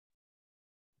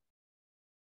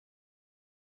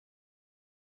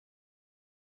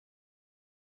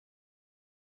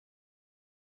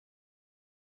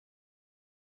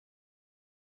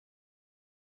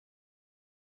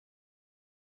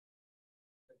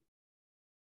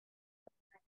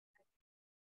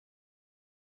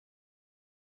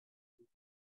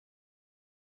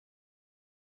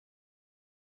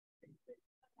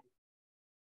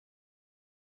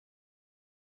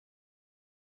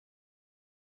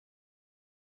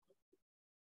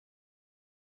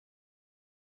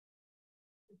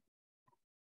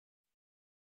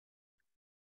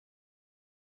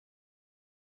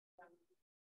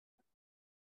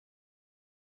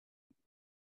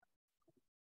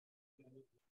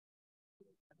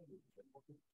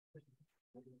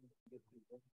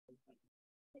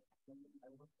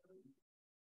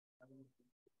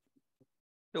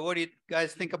So what do you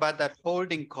guys think about that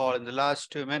holding call in the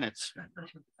last 2 minutes?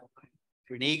 If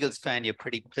you're an Eagles fan, you're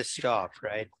pretty pissed off,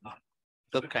 right?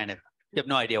 Look, kind of, you have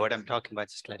no idea what I'm talking about,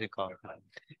 just let it go.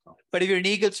 But if you're an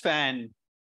Eagles fan,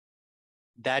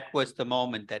 that was the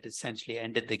moment that essentially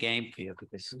ended the game for you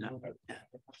because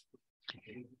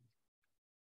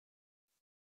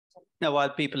now while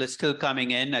people are still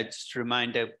coming in, I just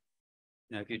remind them,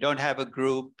 if you don't have a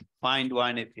group, find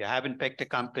one. If you haven't picked a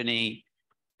company,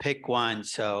 pick one.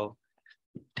 So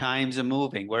times are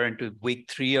moving. We're into week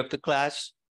 3 of the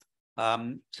class.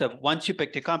 So once you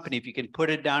picked a company, if you can put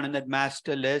it down in that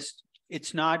master list,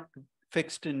 it's not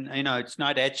fixed in, it's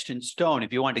not etched in stone.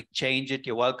 If you want to change it,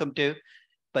 you're welcome to.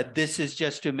 But this is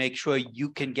just to make sure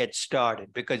you can get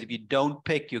started, because if you don't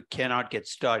pick, you cannot get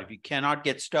started. If you cannot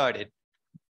get started,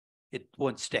 it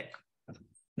won't stick.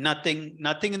 Nothing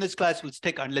in this class will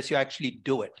stick unless you actually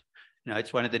do it.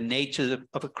 It's one of the natures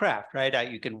of a craft, right?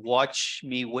 You can watch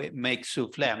me make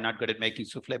souffle. I'm not good at making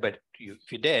souffle, but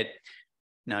if you did,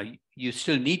 now you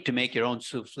still need to make your own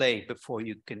souffle before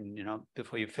you can,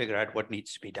 before you figure out what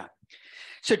needs to be done.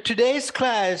 So today's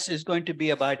class is going to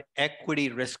be about equity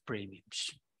risk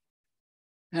premiums.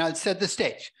 And I'll set the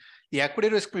stage. The equity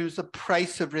risk premium is the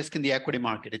price of risk in the equity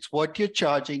market. It's what you're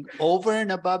charging over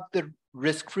and above the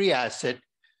risk-free asset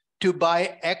to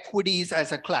buy equities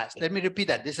as a class. Let me repeat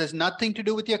that. This has nothing to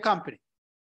do with your company.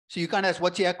 So you can't ask,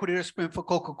 what's the equity risk premium for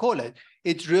Coca-Cola?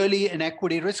 It's really an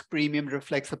equity risk premium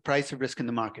reflects the price of risk in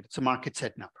the market. It's a market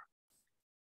set number.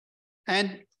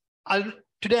 And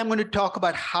today I'm going to talk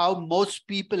about how most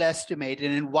people estimate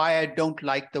it and why I don't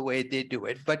like the way they do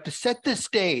it. But to set the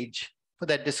stage for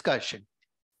that discussion,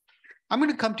 I'm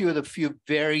going to come to you with a few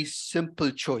very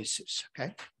simple choices,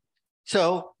 okay?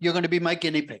 So you're going to be my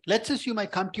guinea pig. Let's assume I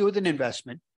come to you with an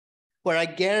investment where I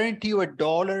guarantee you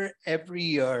 $1 every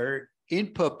year in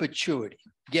perpetuity,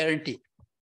 guaranteed.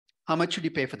 How much should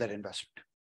you pay for that investment?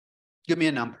 Give me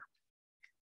a number.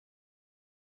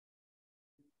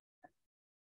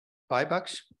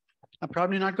 $5? I'm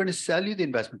probably not going to sell you the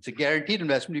investment. It's a guaranteed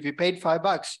investment. If you paid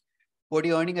 $5, what are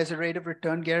you earning as a rate of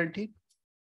return guaranteed?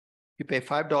 You pay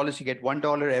 $5, you get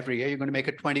 $1 every year. You're going to make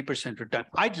a 20% return.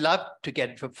 I'd love to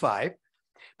get it for 5.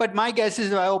 But my guess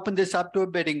is if I open this up to a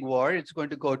bidding war, it's going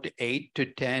to go to 8 to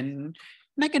 10.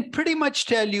 And I can pretty much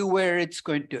tell you where it's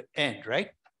going to end, right?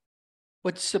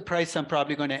 What's the price I'm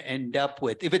probably going to end up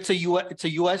with? If it's a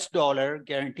US dollar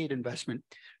guaranteed investment,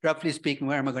 roughly speaking,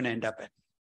 where am I going to end up at?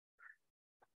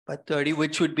 About 30,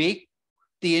 which would be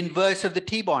the inverse of the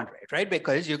T-bond rate, right?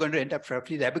 Because you're going to end up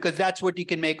roughly there, because that's what you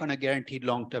can make on a guaranteed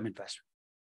long-term investment.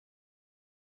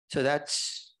 So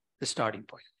that's the starting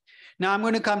point. Now I'm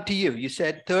going to come to you. You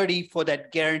said 30 for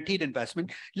that guaranteed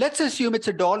investment. Let's assume it's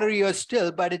 $1 a year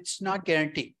still, but it's not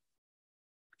guaranteed.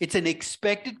 It's an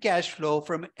expected cash flow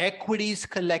from equities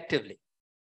collectively.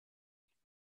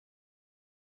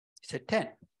 You said 10.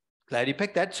 Glad you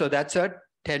picked that. So that's a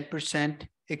 10%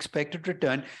 expected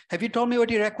return. Have you told me what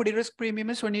your equity risk premium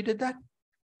is when you did that?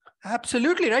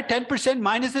 Absolutely, right? 10%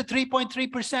 minus the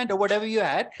 3.3% or whatever you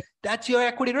had, that's your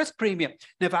equity risk premium.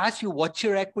 Now, if I ask you what's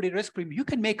your equity risk premium, you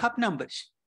can make up numbers.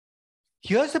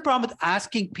 Here's the problem with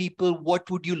asking people, what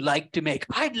would you like to make?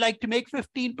 I'd like to make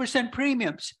 15%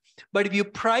 premiums. But if you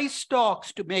price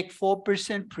stocks to make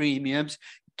 4% premiums,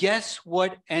 guess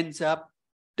what ends up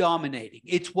dominating?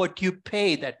 It's what you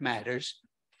pay that matters,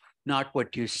 not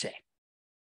what you say.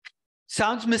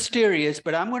 Sounds mysterious,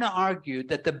 but I'm going to argue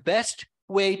that the best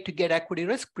way to get equity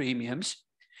risk premiums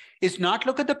is not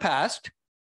look at the past,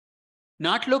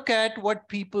 not look at what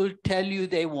people tell you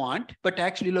they want, but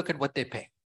actually look at what they pay.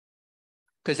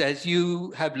 Because as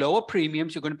you have lower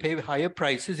premiums, you're going to pay higher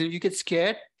prices. And if you get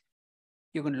scared,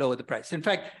 you're going to lower the price. In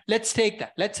fact, let's take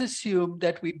that. Let's assume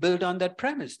that we build on that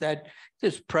premise that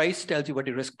this price tells you what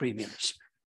your risk premium is.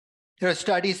 There are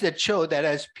studies that show that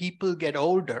as people get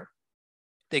older,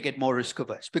 they get more risk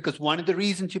averse, because one of the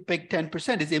reasons you pick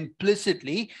 10% is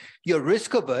implicitly you're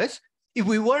risk averse. If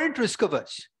we weren't risk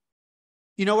averse,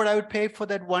 you know what I would pay for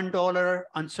that $1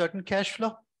 uncertain cash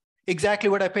flow? Exactly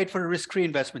what I paid for a risk-free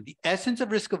investment. The essence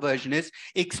of risk aversion is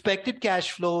expected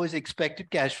cash flow is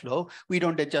expected cash flow. We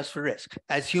don't adjust for risk.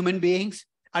 As human beings,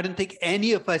 I don't think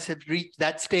any of us have reached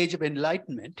that stage of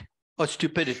enlightenment or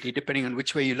stupidity, depending on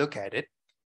which way you look at it.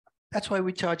 That's why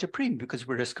we charge a premium, because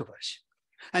we're risk averse.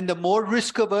 And the more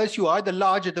risk averse you are, the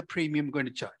larger the premium you're going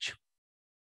to charge.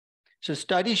 So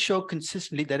studies show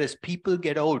consistently that as people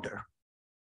get older,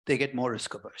 they get more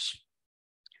risk averse.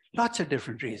 Lots of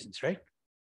different reasons, right?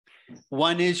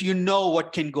 One is you know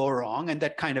what can go wrong, and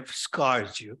that kind of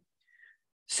scars you.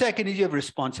 Second is you have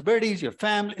responsibilities, your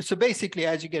family. So basically,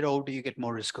 as you get older, you get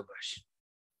more risk averse.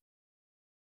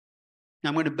 Now,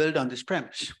 I'm going to build on this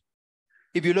premise.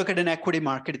 If you look at an equity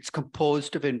market, it's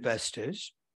composed of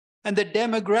investors, and the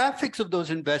demographics of those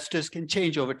investors can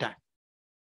change over time.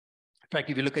 In fact,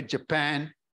 if you look at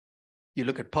Japan, you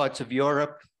look at parts of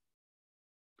Europe,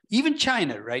 even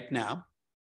China right now,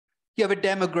 you have a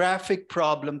demographic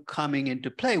problem coming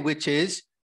into play, which is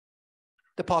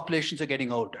the populations are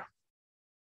getting older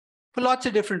for lots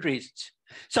of different reasons.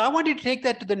 So I want you to take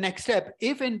that to the next step.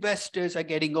 If investors are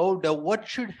getting older, what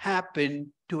should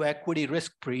happen to equity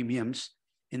risk premiums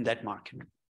in that market?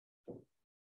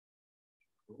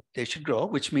 They should grow,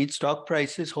 which means stock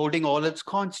prices, holding all else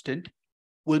constant,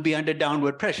 will be under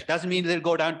downward pressure. Doesn't mean they'll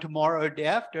go down tomorrow or day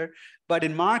after, but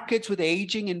in markets with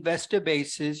aging investor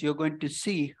bases, you're going to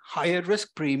see higher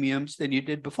risk premiums than you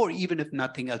did before, even if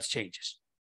nothing else changes.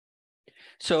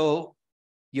 So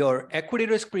your equity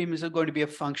risk premiums are going to be a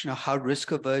function of how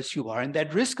risk averse you are. And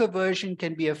that risk aversion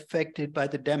can be affected by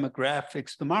the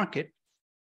demographics of the market.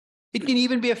 It can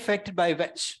even be affected by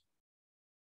events.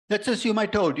 Let's assume I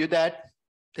told you that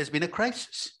there's been a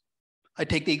crisis. I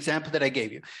take the example that I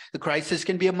gave you. The crisis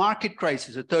can be a market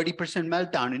crisis, a 30%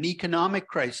 meltdown, an economic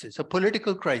crisis, a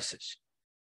political crisis.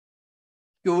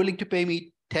 You're willing to pay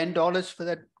me $10 for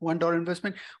that $1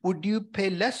 investment? Would you pay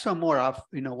less or more off,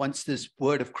 once this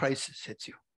word of crisis hits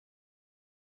you?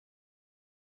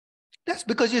 That's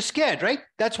because you're scared, right?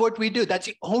 That's what we do. That's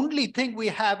the only thing we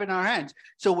have in our hands.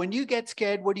 So when you get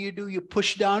scared, what do? You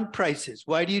push down prices.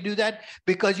 Why do you do that?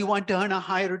 Because you want to earn a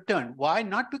higher return. Why?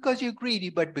 Not because you're greedy,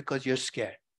 but because you're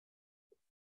scared.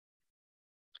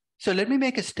 So let me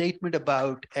make a statement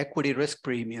about equity risk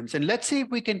premiums, and let's see if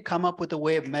we can come up with a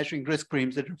way of measuring risk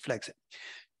premiums that reflects it.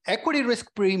 Equity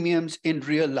risk premiums in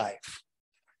real life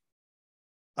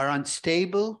are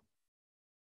unstable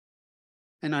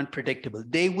and unpredictable.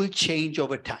 They will change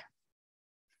over time,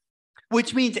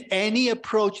 which means any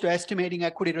approach to estimating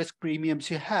equity risk premiums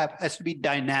you have has to be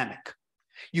dynamic.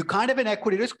 You can't have an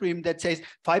equity risk premium that says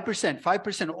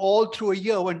 5% all through a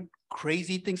year when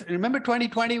crazy things. Remember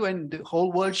 2020 when the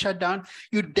whole world shut down?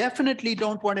 You definitely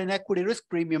don't want an equity risk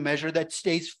premium measure that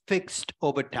stays fixed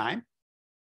over time.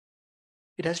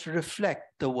 It has to reflect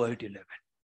the world you live in.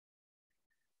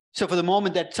 So for the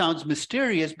moment, that sounds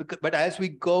mysterious, but as we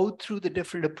go through the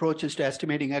different approaches to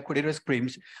estimating equity risk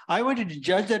premiums, I wanted to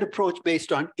judge that approach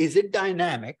based on, is it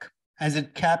dynamic? Is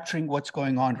it capturing what's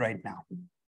going on right now?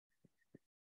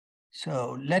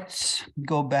 So let's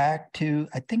go back to,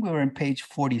 I think we were on page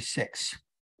 46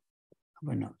 of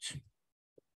our notes.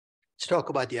 Let's talk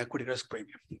about the equity risk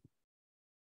premium.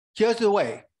 Here's the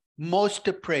way most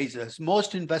appraisers,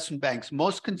 most investment banks,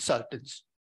 most consultants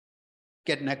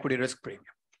get an equity risk premium.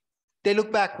 They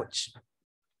look backwards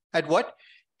at what?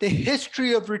 The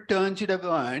history of returns you'd have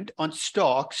earned on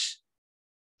stocks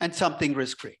and something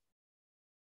risk-free.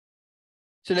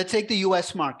 So let's take the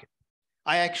US market.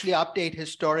 I actually update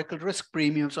historical risk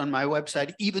premiums on my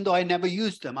website, even though I never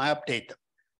use them, I update them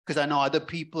because I know other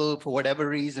people, for whatever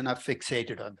reason, are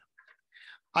fixated on them.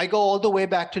 I go all the way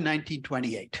back to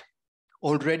 1928.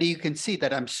 Already you can see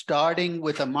that I'm starting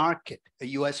with a market, a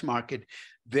US market,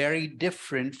 very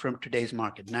different from today's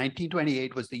market.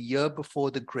 1928 was the year before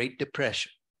the Great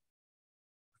Depression.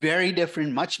 Very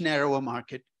different, much narrower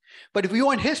market. But if you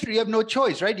want history, you have no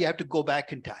choice, right? You have to go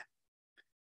back in time.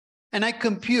 And I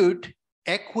compute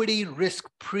equity risk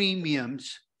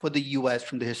premiums for the US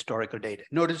from the historical data.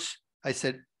 Notice I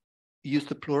said, use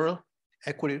the plural,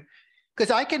 equity, because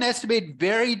I can estimate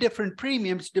very different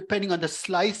premiums depending on the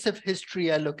slice of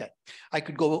history I look at. I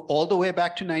could go all the way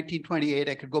back to 1928.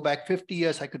 I could go back 50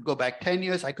 years. I could go back 10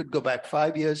 years. I could go back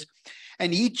 5 years.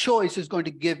 And each choice is going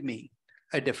to give me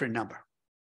a different number.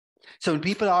 So when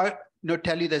people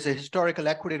tell you there's a historical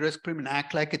equity risk premium and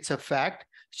act like it's a fact,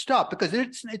 stop, because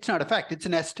it's not a fact. It's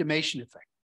an estimation effect.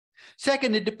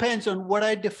 Second, it depends on what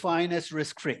I define as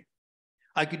risk-free.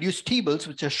 I could use T-bills,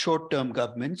 which are short-term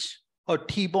governments, or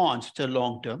T-bonds, which are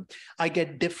long-term. I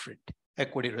get different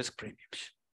equity risk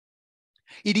premiums.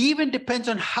 It even depends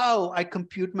on how I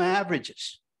compute my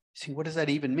averages. See, what does that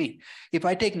even mean? If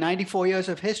I take 94 years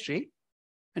of history,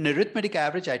 an arithmetic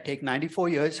average, I take 94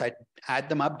 years, I add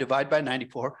them up, divide by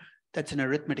 94, that's an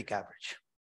arithmetic average.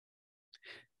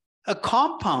 A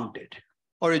compounded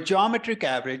or a geometric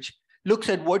average looks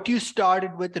at what you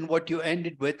started with and what you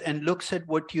ended with and looks at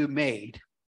what you made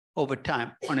over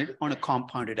time on a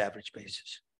compounded average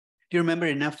basis. Do you remember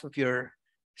enough of your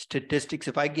statistics?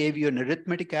 If I gave you an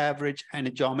arithmetic average and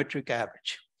a geometric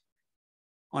average,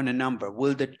 on a number,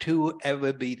 will the two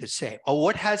ever be the same? Or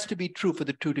what has to be true for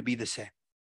the two to be the same?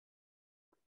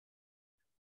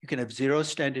 You can have zero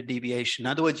standard deviation.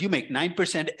 In other words, you make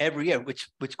 9% every year, which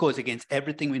goes against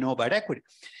everything we know about equity.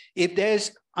 If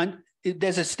there's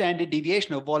a standard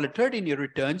deviation or volatility in your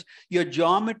returns, your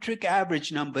geometric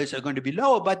average numbers are going to be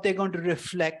lower, but they're going to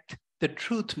reflect the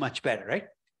truth much better, right?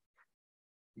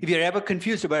 If you're ever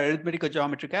confused about arithmetic or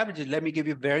geometric averages, let me give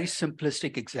you a very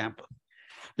simplistic example.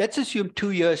 Let's assume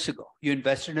 2 years ago, you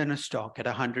invested in a stock at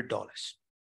 $100.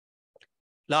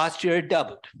 Last year, it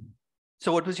doubled.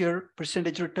 So what was your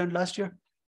percentage return last year?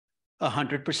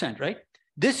 100%, right?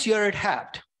 This year, it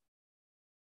halved.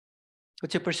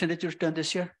 What's your percentage return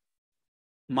this year?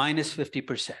 Minus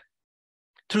 50%.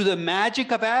 Through the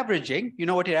magic of averaging, you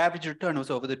know what your average return was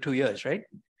over the 2 years, right?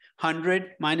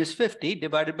 100 minus 50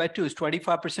 divided by 2 is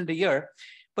 25% a year.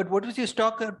 But what was your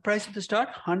stock price at the start?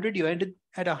 100, you ended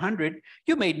at 100,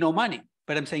 you made no money.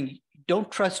 But I'm saying,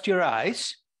 don't trust your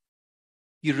eyes.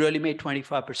 You really made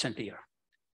 25% a year.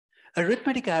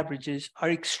 Arithmetic averages are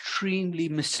extremely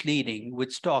misleading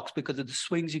with stocks because of the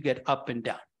swings you get up and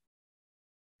down.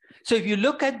 So if you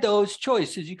look at those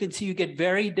choices, you can see you get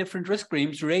very different risk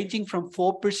premiums ranging from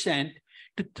 4%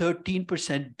 to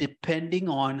 13%, depending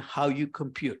on how you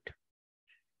compute.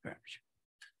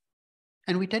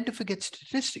 And we tend to forget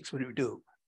statistics when we do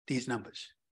these numbers.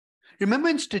 Remember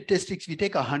in statistics, if you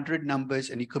take 100 numbers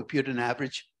and you compute an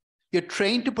average, you're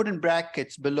trained to put in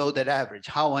brackets below that average,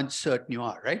 how uncertain you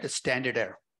are, right? A standard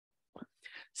error.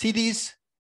 See these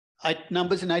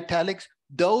numbers in italics?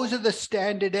 Those are the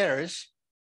standard errors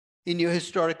in your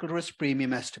historical risk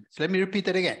premium estimates. Let me repeat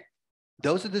that again.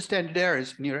 Those are the standard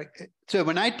errors in your. So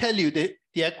when I tell you that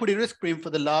the equity risk premium for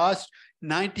the last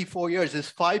 94 years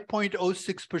is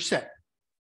 5.06%,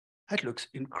 that looks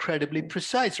incredibly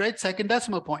precise, right? Second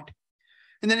decimal point.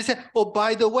 And then I said, oh,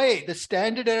 by the way, the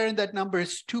standard error in that number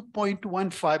is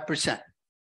 2.15%. Do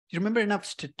you remember enough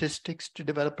statistics to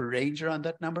develop a range around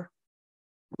that number?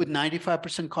 With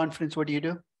 95% confidence, what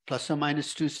do? Plus or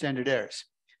minus 2 standard errors.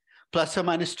 Plus or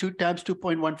minus 2 times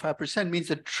 2.15% means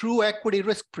the true equity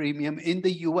risk premium in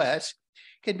the US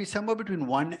can be somewhere between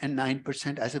 1 and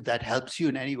 9%, as if that helps you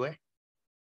in any way.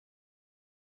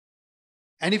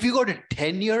 And if you go to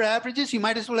 10-year averages, you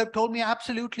might as well have told me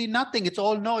absolutely nothing. It's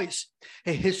all noise.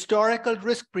 A historical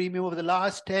risk premium over the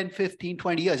last 10, 15,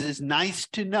 20 years is nice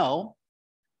to know,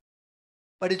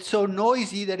 but it's so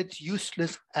noisy that it's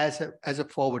useless as a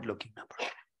forward-looking number.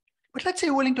 But let's say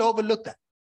you're willing to overlook that.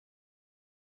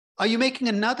 Are you making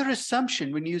another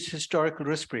assumption when you use historical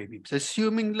risk premiums,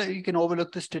 assuming that you can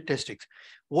overlook the statistics?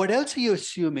 What else are you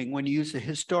assuming when you use a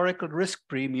historical risk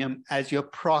premium as your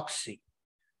proxy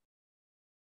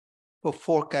for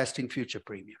forecasting future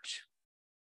premiums?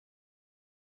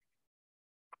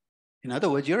 In other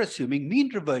words, you're assuming mean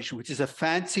reversion, which is a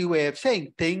fancy way of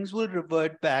saying things will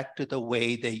revert back to the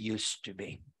way they used to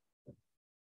be.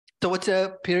 So what's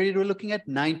a period we're looking at?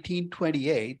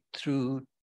 1928 through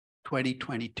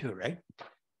 2022, right?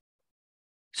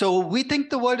 So we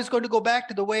think the world is going to go back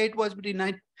to the way it was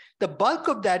between the bulk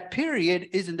of that period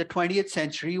is in the 20th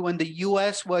century, when the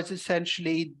US was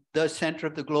essentially the center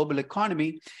of the global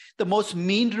economy, the most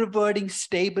mean reverting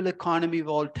stable economy of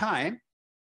all time.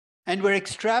 And we're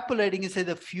extrapolating and say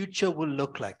the future will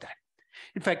look like that.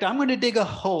 In fact, I'm going to dig a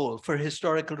hole for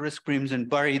historical risk premiums and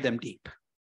bury them deep.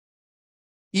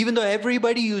 Even though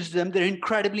everybody uses them, they're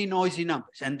incredibly noisy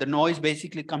numbers. And the noise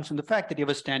basically comes from the fact that you have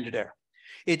a standard error.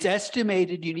 It's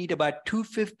estimated you need about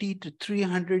 250 to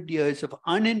 300 years of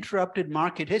uninterrupted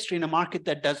market history in a market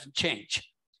that doesn't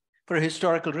change for a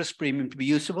historical risk premium to be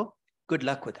usable. Good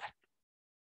luck with that.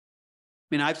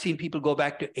 I mean, I've seen people go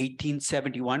back to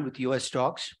 1871 with US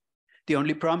stocks. The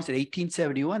only problem is that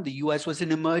 1871, the US was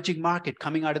an emerging market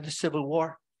coming out of the Civil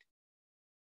War.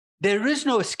 There is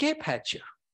no escape hatch here.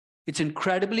 It's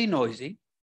incredibly noisy.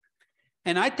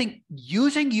 And I think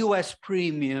using US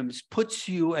premiums puts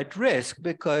you at risk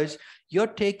because you're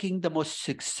taking the most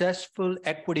successful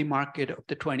equity market of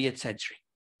the 20th century,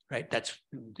 right? That's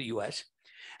the US.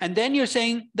 And then you're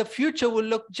saying the future will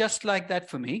look just like that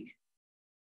for me.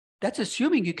 That's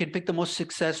assuming you can pick the most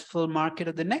successful market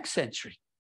of the next century.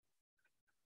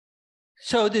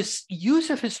 So this use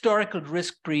of historical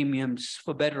risk premiums,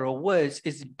 for better or worse,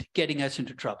 is getting us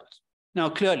into troubles. Now,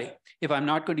 clearly, if I'm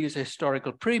not going to use a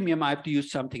historical premium, I have to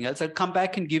use something else. I'll come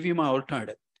back and give you my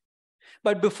alternative.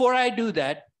 But before I do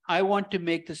that, I want to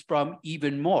make this problem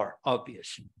even more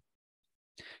obvious.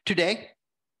 Today,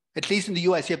 at least in the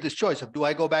US, you have this choice of, do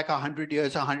I go back 100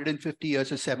 years, 150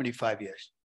 years, or 75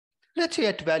 years? Let's say I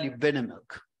had to value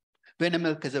Vinamilk.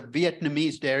 Vinamilk is a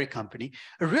Vietnamese dairy company,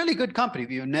 a really good company.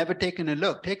 If you've never taken a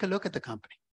look, take a look at the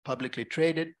company. publicly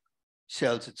traded,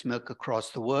 sells its milk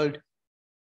across the world.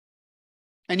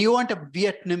 And you want a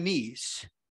Vietnamese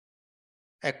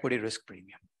equity risk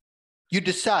premium. You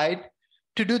decide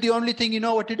to do the only thing you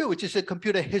know what to do, which is to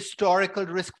compute a historical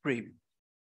risk premium.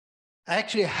 I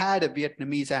actually had a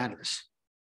Vietnamese analyst,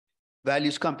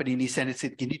 values company, and he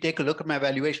said, can you take a look at my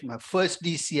valuation, my first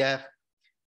DCF?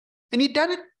 And he'd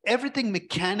done everything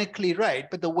mechanically right,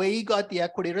 but the way he got the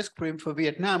equity risk premium for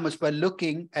Vietnam was by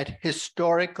looking at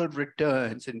historical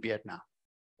returns in Vietnam.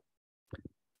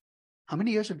 How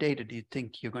many years of data do you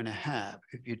think you're going to have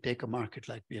if you take a market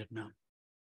like Vietnam?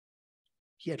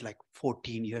 He had like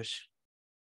 14 years.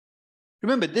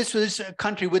 Remember, this was a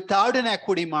country without an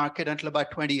equity market until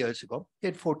about 20 years ago. He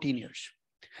had 14 years.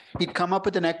 He'd come up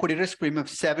with an equity risk premium of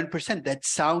 7%. That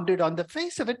sounded on the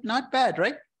face of it not bad,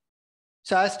 right?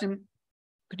 So I asked him,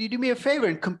 could you do me a favor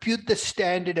and compute the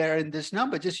standard error in this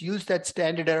number? Just use that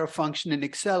standard error function in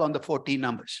Excel on the 14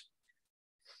 numbers.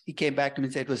 He came back to me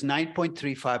and said it was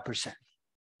 9.35%.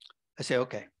 I say,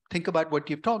 okay, think about what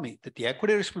you've told me, that the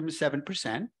equity risk premium is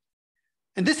 7%.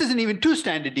 And this isn't even two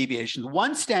standard deviations.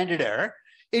 One standard error,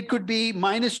 it could be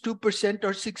minus 2%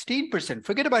 or 16%.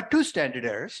 Forget about two standard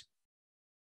errors.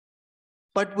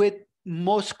 But with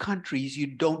most countries, you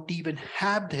don't even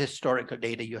have the historical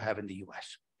data you have in the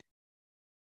US.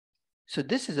 So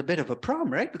this is a bit of a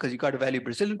problem, right? Because you got to value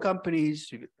Brazilian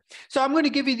companies. So I'm going to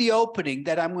give you the opening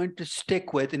that I'm going to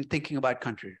stick with in thinking about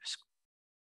country risk.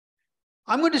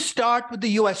 I'm going to start with the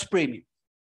US premium,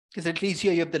 because at least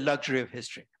here you have the luxury of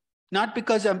history. Not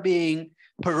because I'm being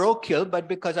parochial, but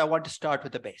because I want to start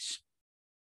with the base.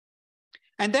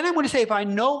 And then I'm going to say, if I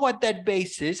know what that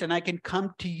base is, and I can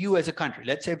come to you as a country,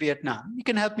 let's say Vietnam, you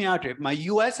can help me out here. If my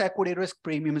US equity risk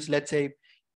premium is, let's say,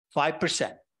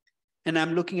 5%, and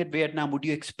I'm looking at Vietnam, would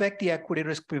you expect the equity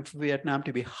risk premium for Vietnam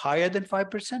to be higher than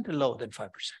 5% or lower than 5%?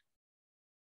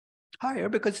 Higher,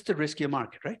 because it's a riskier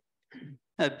market, right?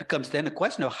 It becomes then a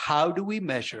question of how do we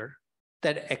measure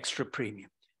that extra premium?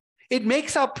 It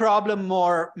makes our problem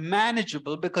more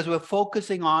manageable because we're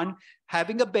focusing on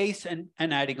having a base and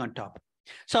adding on top.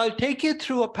 So I'll take you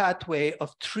through a pathway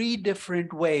of 3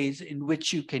 different ways in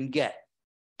which you can get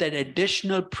that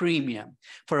additional premium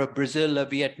for a Brazil, a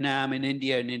Vietnam, and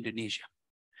India, and Indonesia.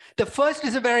 The first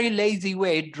is a very lazy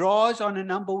way. It draws on a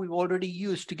number we've already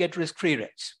used to get risk-free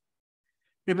rates.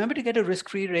 Remember, to get a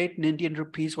risk-free rate in Indian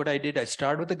rupees, what I did, I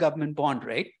started with the government bond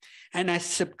rate, and I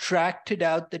subtracted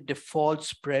out the default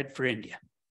spread for India.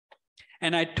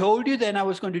 And I told you then I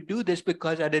was going to do this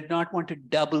because I did not want to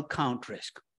double count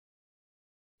risk.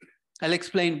 I'll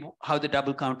explain how the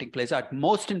double counting plays out.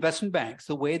 Most investment banks,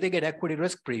 the way they get equity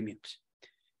risk premiums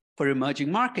for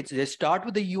emerging markets, they start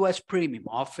with the US premium,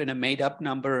 often a made-up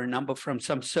number or a number from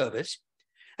some service,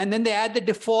 and then they add the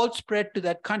default spread to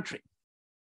that country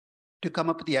to come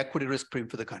up with the equity risk premium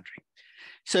for the country.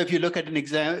 So if you look at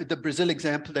the Brazil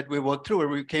example that we worked through, where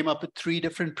we came up with 3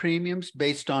 different premiums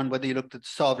based on whether you looked at the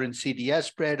sovereign CDS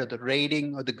spread or the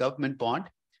rating or the government bond.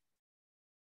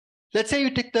 Let's say you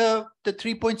take the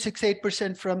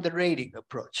 3.68% from the rating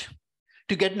approach.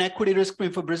 To get an equity risk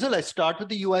premium for Brazil, I start with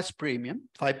the US premium,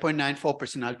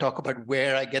 5.94%. I'll talk about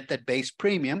where I get that base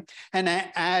premium, and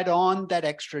I add on that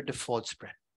extra default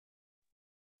spread.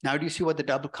 Now, do you see what the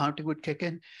double counting would kick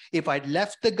in? If I'd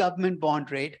left the government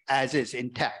bond rate as is,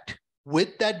 intact,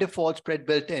 with that default spread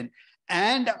built in,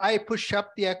 and I push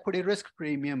up the equity risk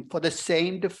premium for the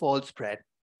same default spread,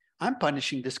 I'm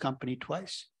punishing this company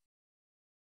twice.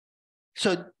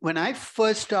 So when I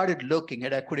first started looking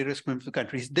at equity risk premium for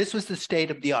countries, this was the state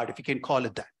of the art, if you can call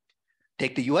it that.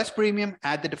 Take the US premium,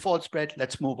 add the default spread,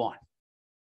 let's move on.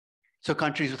 So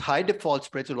countries with high default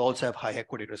spreads will also have high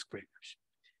equity risk premiums.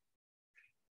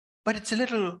 But it's a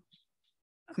little,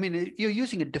 I mean, you're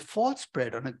using a default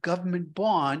spread on a government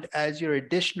bond as your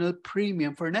additional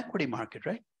premium for an equity market,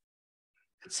 right?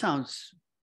 It sounds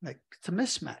like it's a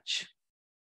mismatch.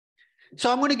 So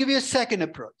I'm going to give you a second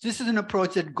approach. This is an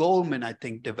approach that Goldman, I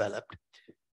think, developed.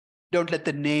 Don't let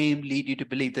the name lead you to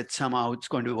believe that somehow it's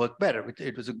going to work better.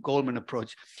 It was a Goldman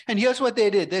approach. And here's what they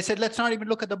did. They said, let's not even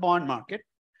look at the bond market.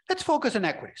 Let's focus on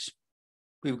equities.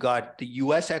 We've got the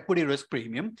US equity risk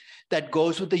premium that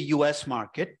goes with the US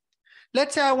market.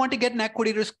 Let's say I want to get an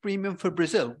equity risk premium for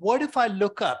Brazil. What if I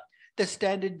look up the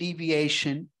standard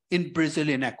deviation in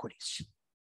Brazilian equities?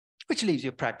 Which leaves you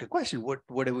a practical question.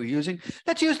 What are we using?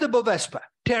 Let's use the Bovespa,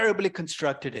 terribly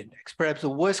constructed index, perhaps the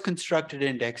worst constructed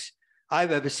index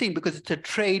I've ever seen because it's a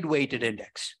trade-weighted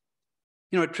index.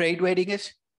 You know what trade weighting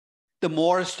is? The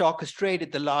more a stock is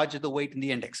traded, the larger the weight in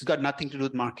the index. It's got nothing to do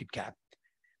with market cap.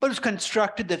 but it's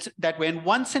constructed that way. And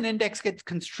once an index gets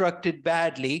constructed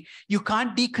badly, you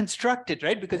can't deconstruct it,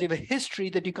 right? Because you have a history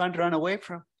that you can't run away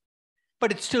from.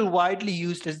 But it's still widely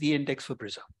used as the index for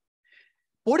Brazil.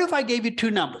 What if I gave you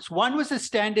two numbers? One was the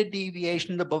standard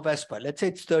deviation, the Bovespa. Let's say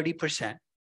it's 30%.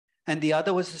 And the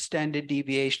other was the standard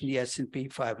deviation, the S&P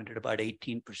 500, about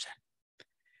 18%.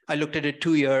 I looked at a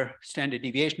 2-year standard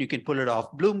deviation. You can pull it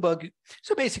off Bloomberg.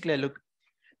 So basically, you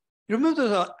remember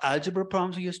those algebra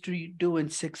problems we used to do in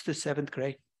 6th to 7th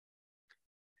grade?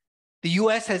 The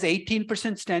US has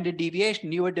 18% standard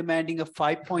deviation. You are demanding a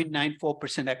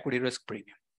 5.94% equity risk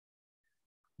premium.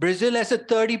 Brazil has a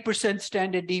 30%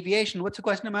 standard deviation. What's the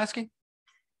question I'm asking?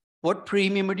 What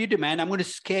premium would you demand? I'm going to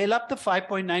scale up the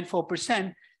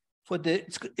 5.94% for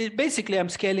basically I'm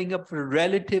scaling up for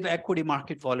relative equity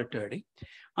market volatility.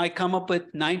 I come up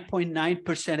with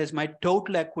 9.9% as my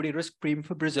total equity risk premium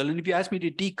for Brazil. And if you ask me to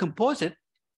decompose it,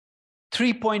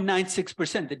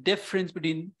 3.96%, the difference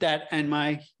between that and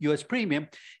my US premium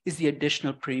is the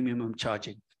additional premium I'm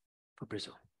charging for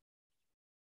Brazil.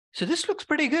 So this looks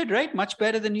pretty good, right? Much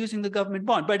better than using the government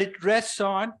bond, but it rests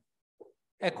on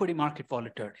equity market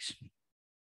volatilities.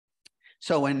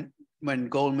 So when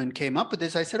Goldman came up with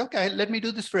this, I said, okay, let me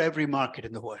do this for every market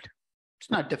in the world. It's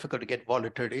not difficult to get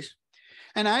volatilities.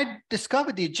 And I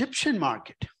discovered the Egyptian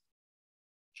market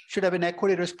should have an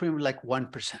equity risk premium like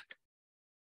 1%.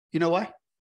 You know why?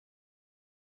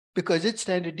 Because its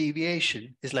standard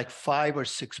deviation is like 5 or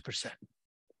 6%.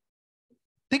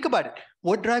 Think about it.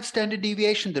 What drives standard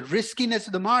deviation? The riskiness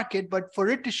of the market, but for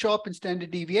it to show up in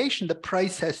standard deviation, the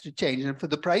price has to change. And for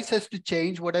the price has to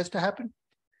change, what has to happen?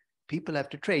 People have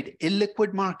to trade.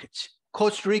 Illiquid markets.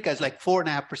 Costa Rica has like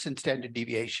 4.5% standard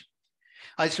deviation.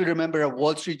 I still remember a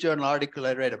Wall Street Journal article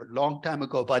I read a long time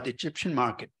ago about the Egyptian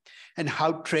market and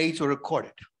how trades were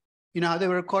recorded. You know how they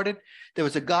were recorded? There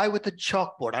was a guy with a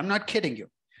chalkboard, I'm not kidding you,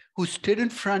 who stood in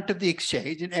front of the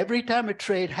exchange, and every time a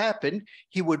trade happened,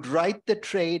 he would write the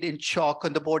trade in chalk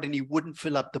on the board and he wouldn't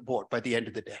fill up the board by the end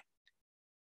of the day.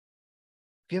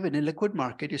 If you have an illiquid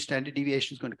market, your standard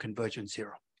deviation is going to converge on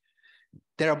zero.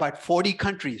 There are about 40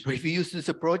 countries where if you use this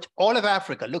approach, all of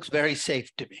Africa looks very safe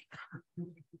to me.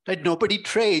 Right? Nobody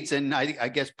trades in, I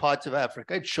guess, parts of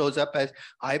Africa. It shows up as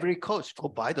Ivory Coast. Go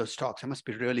buy those stocks. It must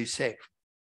be really safe.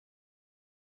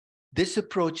 This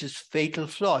approach is fatal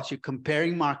flaws. You're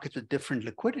comparing markets with different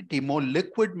liquidity. More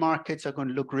liquid markets are going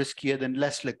to look riskier than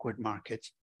less liquid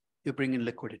markets. You bring in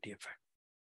liquidity effect.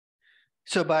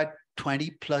 So about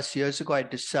 20 plus years ago, I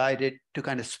decided to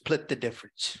kind of split the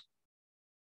difference.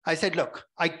 I said, look,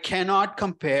 I cannot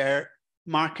compare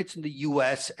markets in the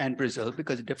US and Brazil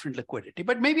because of different liquidity,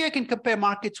 but maybe I can compare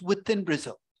markets within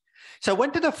Brazil. So I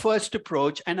went to the first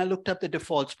approach and I looked up the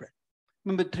default spread.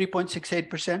 Remember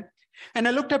 3.68%? And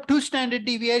I looked up two standard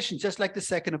deviations, just like the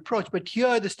second approach. But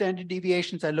here, the standard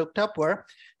deviations I looked up were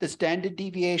the standard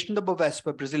deviation of the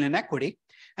Bovespa Brazilian equity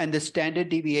and the standard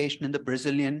deviation in the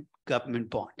Brazilian government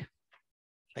bond.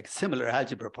 Like a similar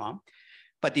algebra problem.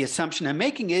 But the assumption I'm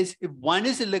making is if one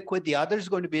is illiquid, the other is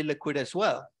going to be illiquid as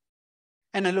well.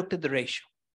 And I looked at the ratio.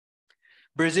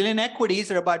 Brazilian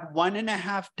equities are about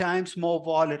 1.5 times more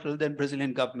volatile than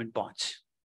Brazilian government bonds.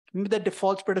 Remember the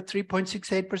default spread of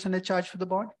 3.68% I charged for the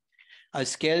bond? I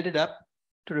scaled it up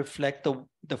to reflect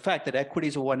the fact that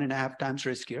equities are 1.5 times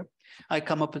riskier. I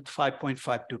come up with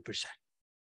 5.52%.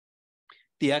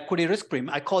 The equity risk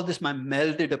premium, I call this my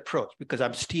melded approach because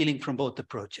I'm stealing from both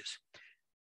approaches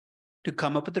to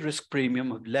come up with a risk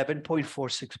premium of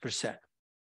 11.46%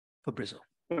 for Brazil.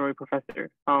 Sorry, Professor.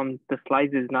 The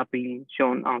slides is not being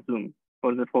shown on Zoom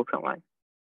for the folks online.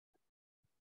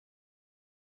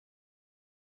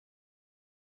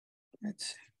 Let's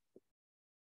see.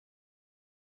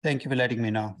 Thank you for letting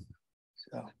me know.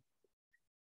 So.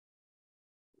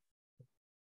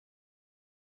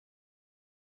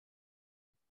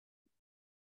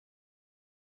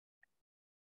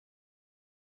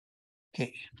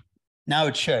 Okay, now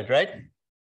it should, right?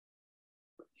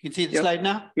 You can see the slide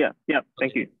now? Yeah,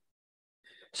 thank you.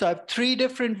 So I have 3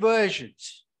 different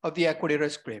versions of the equity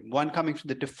risk premium. One coming from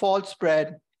the default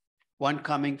spread, one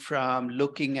coming from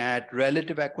looking at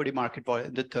relative equity market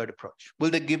volume, the third approach.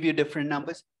 Will they give you different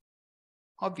numbers?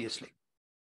 Obviously.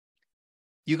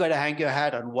 You got to hang your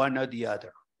hat on one or the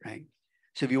other, right?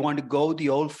 So if you want to go the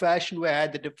old-fashioned way,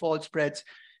 add the default spreads,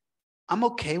 I'm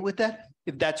okay with that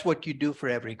if that's what you do for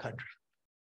every country.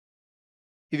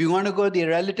 If you want to go the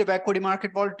relative equity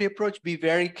market volatility approach, be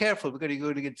very careful because you're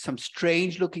going to get some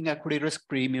strange looking equity risk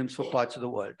premiums for parts of the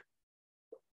world.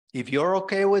 If you're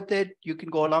okay with it, you can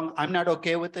go along. I'm not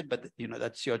okay with it, but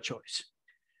that's your choice.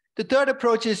 The third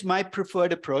approach is my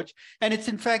preferred approach. And it's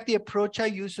in fact the approach I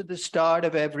use at the start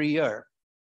of every year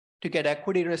to get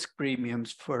equity risk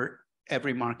premiums for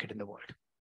every market in the world.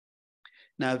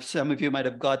 Now, some of you might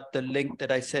have got the link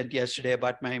that I sent yesterday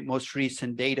about my most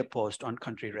recent data post on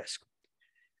country risk.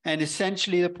 And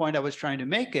essentially the point I was trying to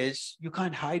make is you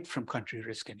can't hide from country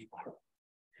risk anymore.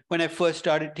 When I first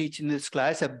started teaching this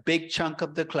class, a big chunk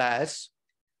of the class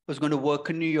was going to work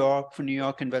in New York for New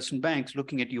York investment banks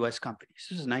looking at US companies.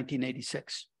 This is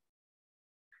 1986.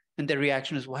 And their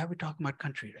reaction is, why are we talking about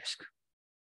country risk?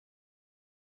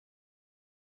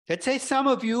 Let's say some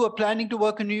of you are planning to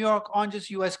work in New York on just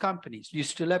US companies. You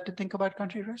still have to think about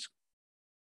country risk?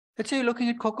 Let's say you're looking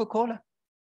at Coca-Cola.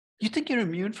 You think you're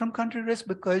immune from country risk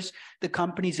because the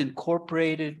company's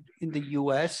incorporated in the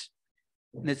US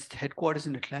and its headquarters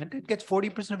in Atlanta? It gets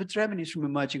 40% of its revenues from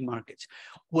emerging markets.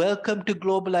 Welcome to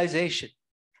globalization.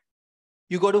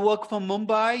 You go to work for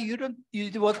Mumbai,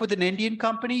 you work with an Indian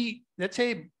company, let's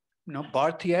say,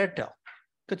 Bharti Airtel,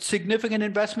 got significant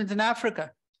investments in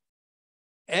Africa.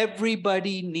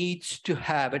 Everybody needs to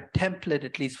have a template,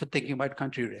 at least for thinking about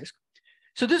country risk.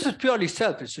 So this is purely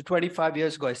selfish. So 25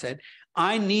 years ago, I said,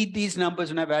 I need these numbers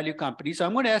when I value companies. So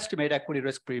I'm going to estimate equity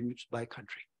risk premiums by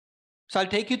country. So I'll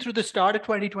take you through the start of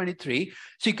 2023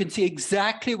 so you can see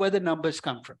exactly where the numbers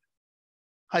come from.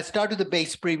 I start with the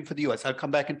base premium for the US. I'll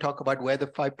come back and talk about where the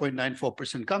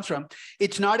 5.94% comes from.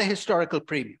 It's not a historical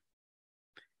premium.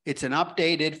 It's an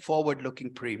updated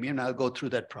forward-looking premium. I'll go through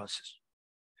that process.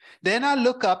 Then I'll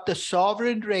look up the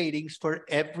sovereign ratings for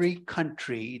every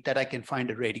country that I can find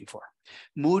a rating for.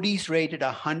 Moody's rated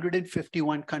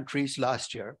 151 countries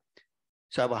last year.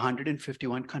 So I have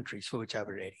 151 countries for which I have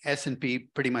a rating. S&P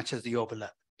pretty much has the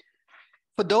overlap.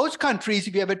 For those countries,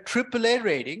 if you have a AAA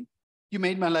rating, you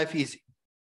made my life easy.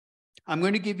 I'm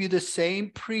going to give you the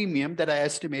same premium that I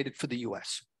estimated for the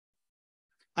US.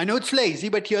 I know it's lazy,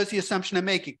 but here's the assumption I'm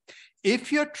making.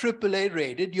 If you're AAA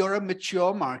rated, you're a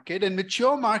mature market, and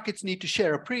mature markets need to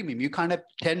share a premium. You can't have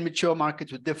 10 mature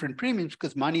markets with different premiums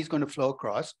because money is going to flow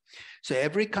across. So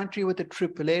every country with a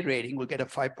AAA rating will get a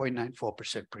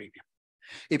 5.94% premium.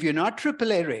 If you're not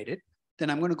AAA rated, then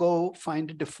I'm going to go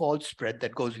find a default spread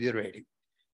that goes with your rating.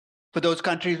 For those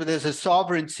countries where there's a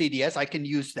sovereign CDS, I can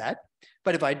use that.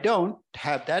 But if I don't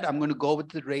have that, I'm going to go with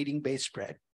the rating-based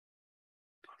spread.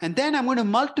 And then I'm going to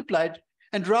multiply it.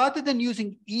 And rather than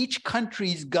using each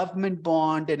country's government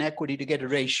bond and equity to get a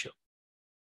ratio,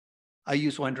 I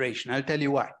use one ratio. I'll tell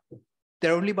you why.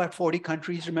 There are only about 40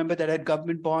 countries, remember, that had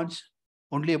government bonds.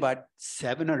 Only about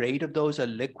 7 or 8 of those are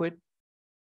liquid.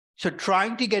 So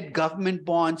trying to get government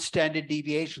bond standard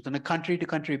deviations on a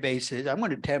country-to-country basis, I'm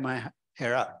going to tear my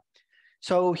hair out.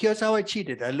 So here's how I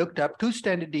cheated. I looked up 2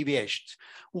 standard deviations.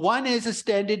 One is a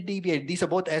standard deviation. These are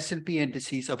both S&P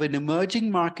indices of an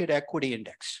emerging market equity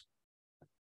index.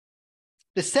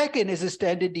 The second is a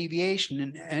standard deviation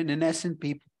in an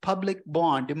S&P public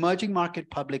bond, emerging market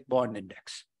public bond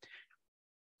index.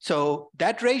 So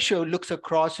that ratio looks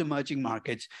across emerging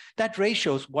markets. That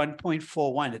ratio is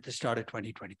 1.41 at the start of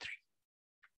 2023.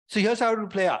 So here's how it will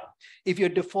play out. If your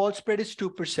default spread is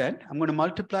 2%, I'm going to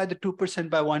multiply the 2%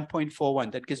 by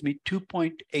 1.41. That gives me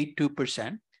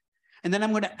 2.82%. And then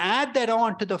I'm going to add that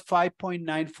on to the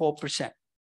 5.94%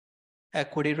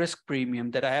 equity risk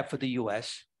premium that I have for the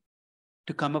US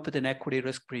to come up with an equity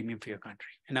risk premium for your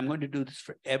country. And I'm going to do this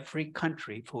for every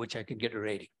country for which I can get a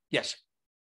rating. Yes?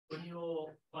 When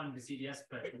you're finding the CDS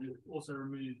spread, you also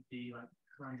remove the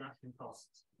transaction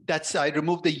costs. I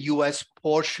removed the US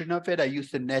portion of it. I use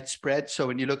the net spread. So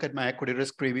when you look at my equity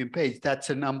risk premium page,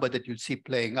 that's a number that you'll see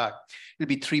playing out. It'll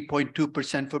be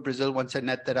 3.2% for Brazil once I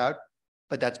net that out.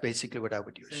 But that's basically what I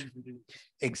would use.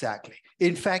 Exactly.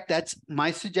 In fact, that's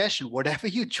my suggestion. Whatever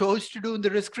you chose to do in the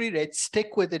risk-free rate,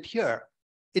 stick with it here.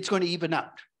 It's going to even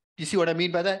out. Do you see what I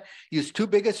mean by that? Use too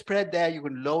big a spread there. You're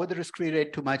going to lower the risk-free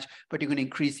rate too much, but you're going to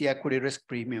increase the equity risk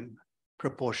premium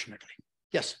proportionately.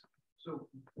 Yes? So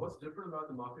what's different about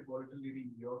the market volatility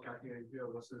you're calculating here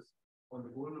versus on the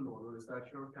golden model? Is that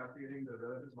you're calculating the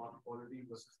relative market volatility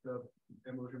versus the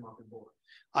emerging market board?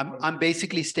 I'm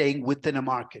basically staying within a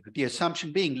market. The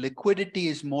assumption being liquidity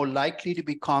is more likely to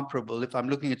be comparable if I'm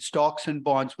looking at stocks and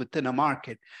bonds within a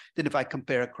market than if I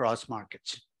compare across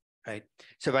markets, right?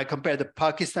 So if I compare the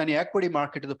Pakistani equity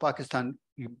market to the Pakistan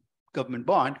government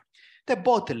bond, they're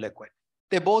both illiquid.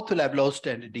 They both will have low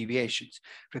standard deviations.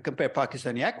 If I compare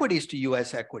Pakistani equities to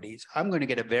US equities, I'm going to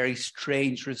get a very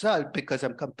strange result because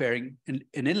I'm comparing an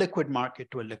illiquid market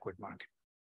to a liquid market.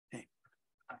 Okay.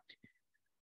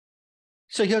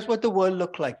 So here's what the world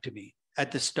looked like to me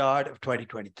at the start of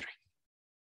 2023.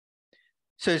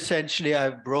 So essentially,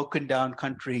 I've broken down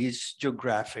countries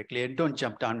geographically, and don't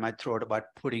jump down my throat about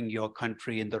putting your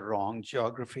country in the wrong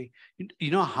geography.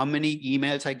 You know how many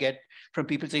emails I get from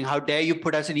people saying, how dare you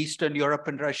put us in Eastern Europe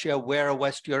and Russia, where are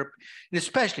West Europe, and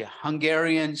especially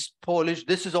Hungarians, Polish.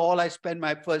 This is all I spend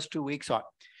my first 2 weeks on.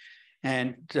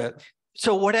 And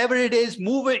so whatever it is,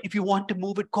 move it. If you want to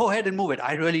move it, go ahead and move it.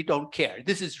 I really don't care.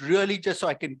 This is really just so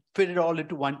I can fit it all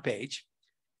into one page.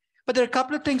 But there are a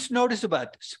couple of things to notice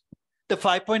about this. The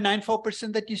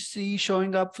 5.94% that you see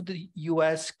showing up for the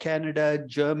US, Canada,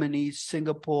 Germany,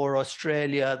 Singapore,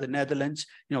 Australia, the Netherlands,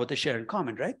 you know what they share in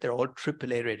common, right? They're all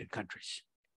AAA rated countries.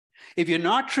 If you're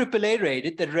not AAA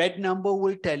rated, the red number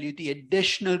will tell you the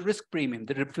additional risk premium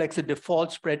that reflects the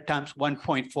default spread times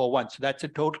 1.41. So that's a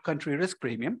total country risk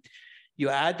premium. You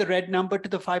add the red number to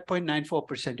the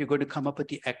 5.94%, you're going to come up with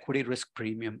the equity risk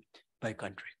premium by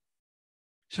country.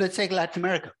 So let's take Latin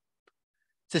America.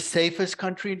 The safest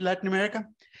country in Latin America.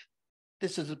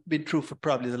 This has been true for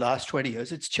probably the last 20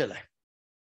 years. It's Chile.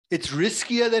 It's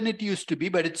riskier than it used to be,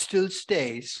 but it still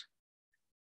stays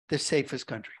the safest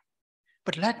country.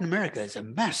 But Latin America is a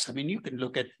mess. I mean, you can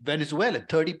look at Venezuela,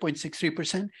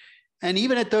 30.63%. And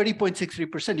even at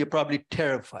 30.63%, you're probably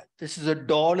terrified. This is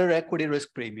 $1 equity risk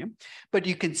premium, but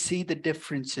you can see the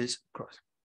differences across.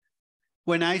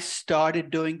 When I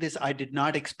started doing this, I did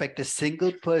not expect a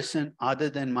single person other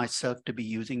than myself to be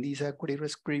using these equity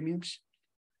risk premiums.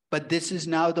 But this is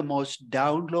now the most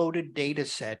downloaded data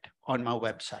set on my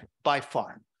website by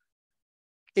far.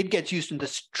 It gets used in the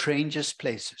strangest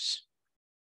places.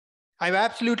 I have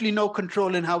absolutely no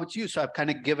control in how it's used, so I've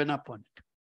kind of given up on it.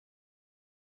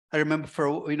 I remember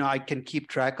I can keep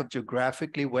track of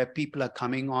geographically where people are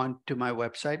coming on to my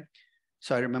website.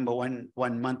 So I remember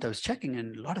one month I was checking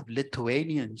and a lot of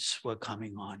Lithuanians were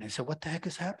coming on. I said, what the heck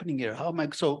is happening here? How am I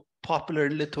so popular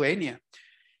in Lithuania?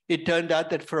 It turned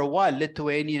out that for a while,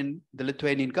 the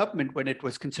Lithuanian government, when it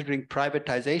was considering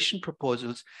privatization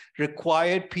proposals,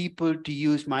 required people to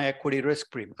use my equity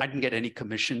risk premium. I didn't get any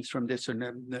commissions from this,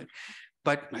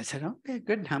 but I said, okay,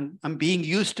 good. I'm being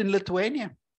used in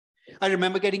Lithuania. I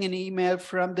remember getting an email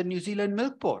from the New Zealand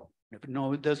Milk Board.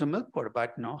 No, there's a milk board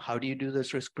about, no, how do you do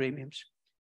those risk premiums?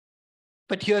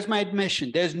 But here's my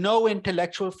admission. There's no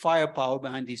intellectual firepower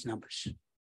behind these numbers,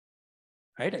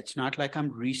 right? It's not like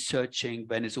I'm researching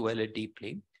Venezuela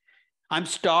deeply. I'm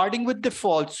starting with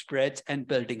default spreads and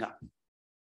building up.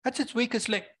 That's its weakest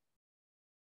link.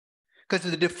 Because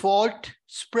the default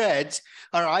spreads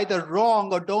are either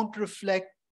wrong or don't reflect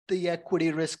the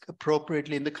equity risk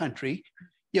appropriately in the country.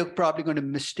 You're probably going to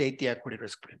misstate the equity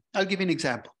risk premium. I'll give you an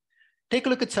example. Take a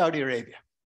look at Saudi Arabia.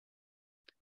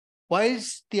 Why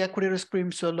is the equity risk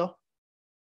premium so low?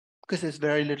 Because there's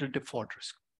very little default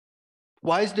risk.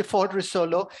 Why is default risk so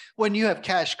low? When you have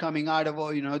cash coming out of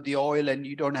the oil and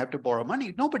you don't have to borrow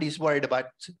money, nobody's worried about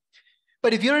it.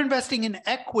 But if you're investing in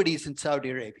equities in Saudi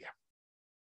Arabia,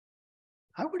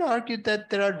 I would argue that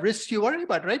there are risks you worry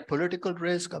about, right? Political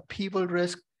risk, upheaval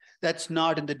risk, that's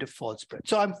not in the default spread.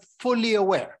 So I'm fully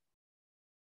aware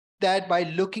that by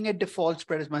looking at default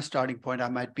spread as my starting point, I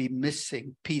might be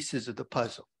missing pieces of the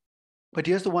puzzle. But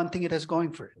here's the one thing it has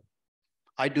going for it.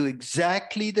 I do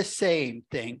exactly the same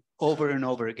thing over and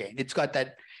over again. It's got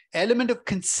that element of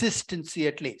consistency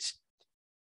at least.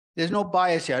 There's no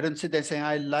bias here. I don't sit there saying,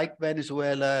 I like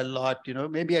Venezuela a lot,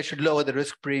 maybe I should lower the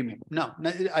risk premium. No,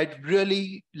 I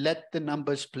really let the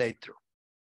numbers play through.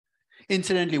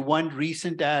 Incidentally, one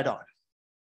recent add-on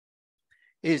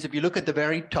is if you look at the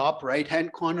very top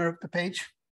right-hand corner of the page,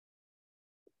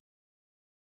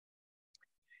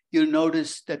 you'll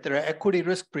notice that there are equity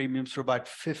risk premiums for about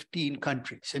 15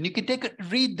 countries. And you can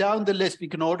read down the list. You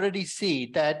can already see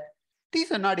that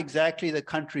these are not exactly the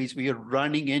countries we are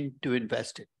running in to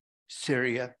invest in.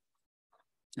 Syria,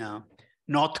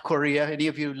 North Korea. Any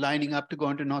of you lining up to go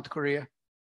into North Korea?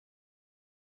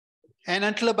 And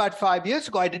until about 5 years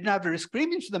ago, I didn't have the risk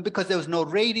premiums for them because there was no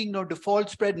rating, no default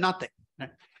spread, nothing.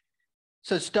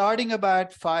 So starting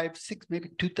about maybe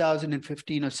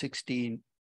 2015 or 16,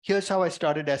 here's how I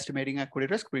started estimating equity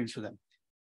risk premiums for them.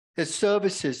 There's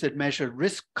services that measure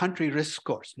country risk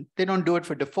scores. They don't do it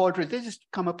for default risk. They just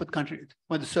come up with country.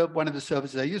 One of the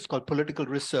services I use called political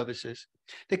risk services.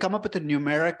 They come up with a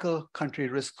numerical country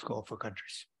risk score for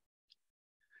countries.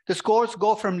 The scores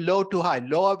go from low to high.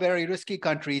 Low are very risky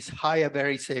countries, high are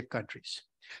very safe countries.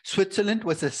 Switzerland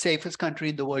was the safest country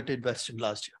in the world to invest in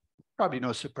last year. Probably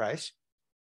no surprise.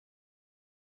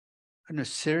 I know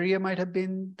Syria might have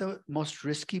been the most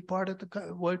risky part of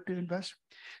the world to invest.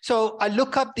 So I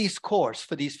look up these scores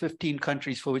for these 15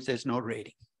 countries for which there's no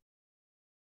rating.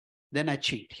 Then I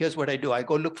cheat. Here's what I do. I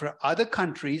go look for other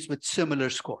countries with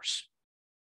similar scores.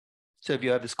 So if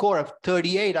you have a score of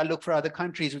 38, I'll look for other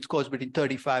countries with scores between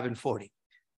 35 and 40.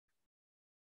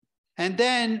 And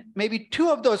then maybe 2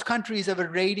 of those countries have a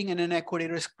rating and an equity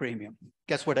risk premium.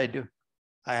 Guess what I do?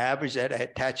 I average that, I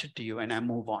attach it to you, and I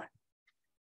move on.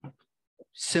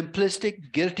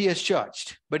 Simplistic, guilty as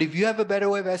charged. But if you have a better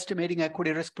way of estimating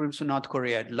equity risk premiums for North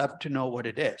Korea, I'd love to know what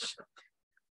it is.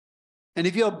 And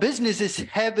if your business is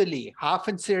heavily half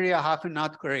in Syria, half in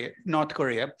North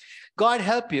Korea, God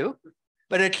help you,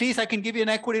 but at least I can give you an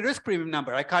equity risk premium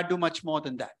number. I can't do much more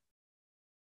than that.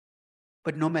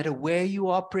 But no matter where you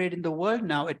operate in the world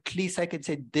now, at least I can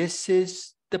say this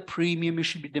is the premium you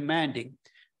should be demanding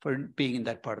for being in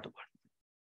that part of the world.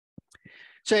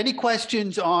 So any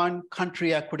questions on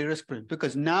country equity risk premiums?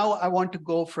 Because now I want to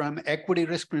go from equity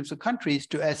risk premiums for countries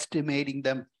to estimating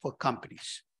them for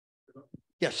companies.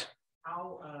 Yes.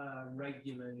 How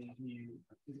regularly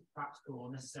is it practical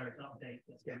or necessary to update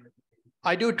this?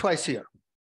 I do it twice a year,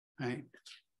 right?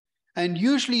 And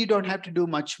usually you don't have to do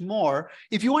much more.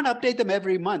 If you want to update them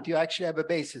every month, you actually have a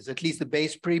basis. At least the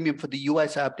base premium for the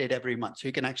US I update every month. So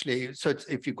you can actually, so it's,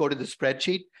 if you go to the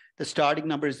spreadsheet, the starting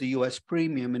number is the US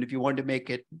premium. And if you want to make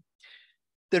it,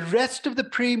 the rest of the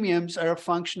premiums are a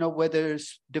function of whether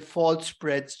default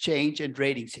spreads change and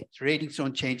ratings change. Ratings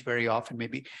don't change very often.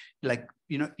 Maybe like,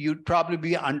 you know, you'd probably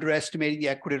be underestimating the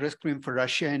equity risk premium for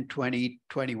Russia in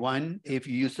 2021 if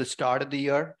you use the start of the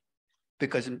year,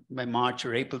 because by March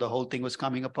or April, the whole thing was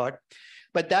coming apart.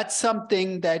 But that's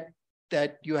something that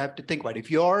you have to think about.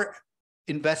 If you're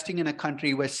investing in a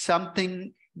country where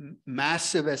something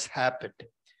massive has happened,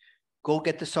 go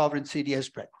get the sovereign CDS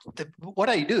spread. What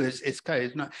I do is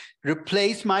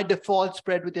replace my default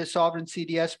spread with your sovereign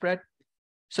CDS spread.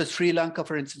 So Sri Lanka,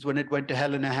 for instance, when it went to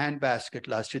hell in a handbasket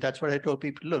last year, that's what I told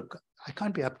people, look, I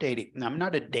can't be updating. I'm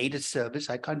not a data service.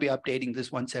 I can't be updating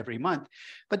this once every month.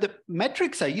 But the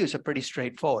metrics I use are pretty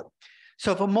straightforward.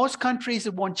 So for most countries,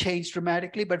 it won't change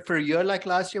dramatically. But for a year like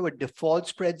last year, where default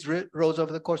spreads rose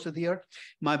over the course of the year,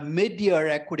 my mid-year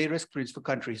equity risk premiums for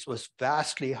countries was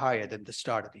vastly higher than the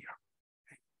start of the year.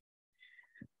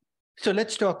 So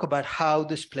let's talk about how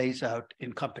this plays out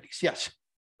in companies. Yes.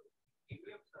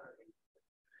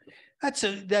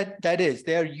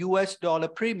 They're US dollar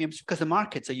premiums because the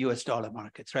markets are US dollar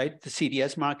markets, right? The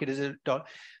CDS market is a dollar,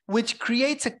 which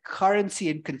creates a currency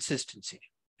inconsistency,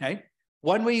 right?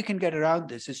 One way you can get around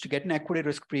this is to get an equity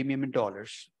risk premium in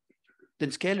dollars,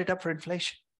 then scale it up for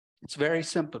inflation. It's very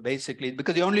simple, basically,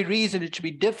 because the only reason it should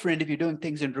be different if you're doing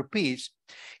things in rupees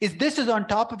is this is on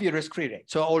top of your risk-free rate.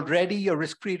 So already your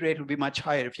risk-free rate will be much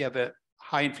higher if you have a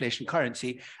high inflation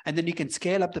currency, and then you can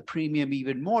scale up the premium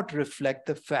even more to reflect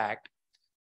the fact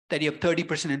that you have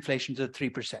 30% inflation to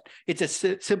 3%. It's as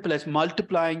simple as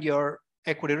multiplying your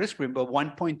equity risk premium by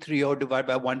 1.30 divided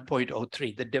by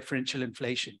 1.03, the differential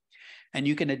inflation. And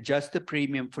you can adjust the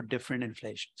premium for different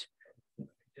inflations.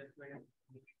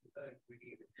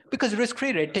 Because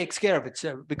risk-free rate takes care of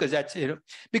itself, because that's, you know,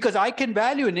 because I can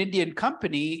value an Indian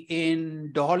company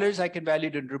in dollars, I can value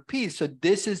it in rupees. So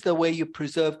this is the way you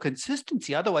preserve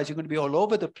consistency. Otherwise, you're going to be all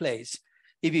over the place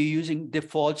if you're using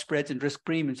default spreads and risk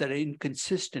premiums that are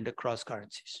inconsistent across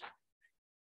currencies.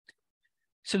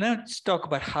 So now let's talk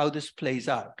about how this plays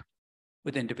out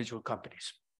with individual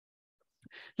companies.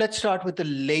 Let's start with the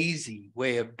lazy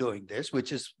way of doing this,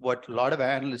 which is what a lot of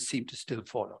analysts seem to still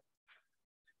follow.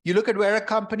 You look at where a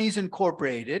company is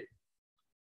incorporated,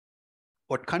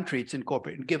 what country it's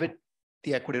incorporated, and give it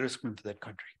the equity risk premium for that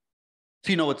country. So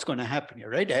you know what's going to happen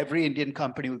here, right? Every Indian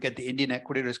company will get the Indian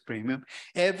equity risk premium.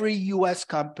 Every US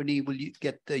company will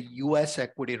get the US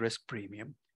equity risk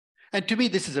premium. And to me,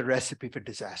 this is a recipe for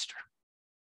disaster.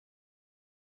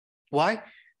 Why?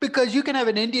 Because you can have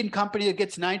an Indian company that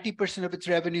gets 90% of its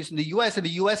revenues in the US and a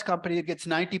US company that gets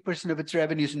 90% of its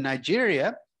revenues in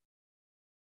Nigeria.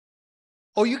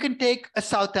 Or you can take a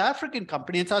South African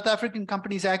company, and South African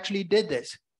companies actually did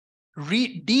this.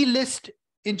 Delist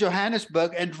in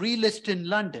Johannesburg and relist in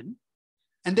London.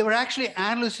 And there were actually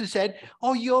analysts who said,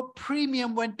 oh, your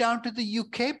premium went down to the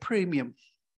UK premium.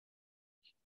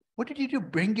 What did you do?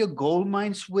 Bring your gold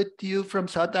mines with you from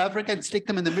South Africa and stick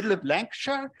them in the middle of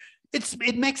Lancashire?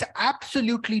 It makes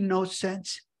absolutely no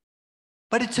sense.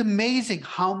 But it's amazing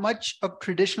how much of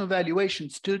traditional valuation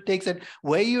still takes that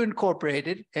where you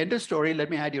incorporated, end of story, let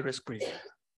me add your risk premium.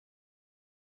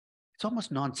 It's almost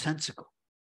nonsensical.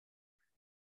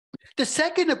 The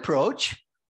second approach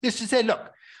is to say,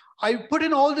 look, I put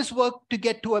in all this work to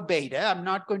get to a beta. I'm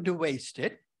not going to waste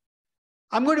it.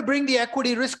 I'm going to bring the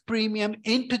equity risk premium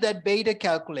into that beta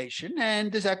calculation.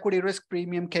 And this equity risk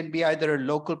premium can be either a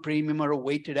local premium or a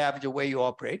weighted average of where you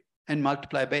operate, and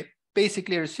multiply by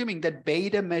basically are assuming that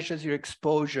beta measures your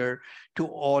exposure to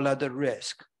all other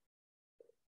risk,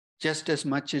 just as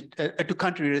much as, to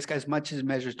country risk as much as it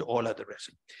measures to all other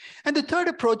risk. And the third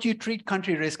approach, you treat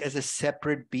country risk as a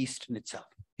separate beast in itself.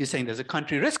 You're saying there's a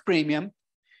country risk premium,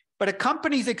 but a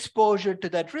company's exposure to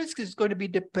that risk is going to be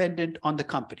dependent on the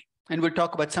company. And we'll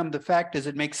talk about some of the factors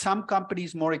that make some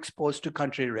companies more exposed to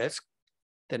country risk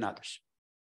than others.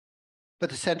 But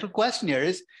the central question here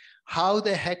is, how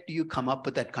the heck do you come up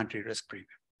with that country risk premium?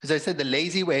 As I said, the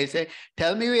lazy way is say,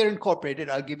 tell me we're incorporated,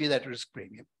 I'll give you that risk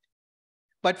premium.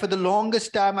 But for the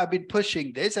longest time, I've been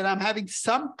pushing this, and I'm having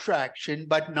some traction,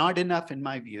 but not enough in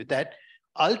my view, that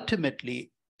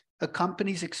ultimately a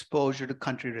company's exposure to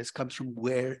country risk comes from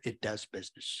where it does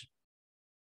business.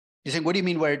 You're saying, what do you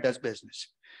mean where it does business?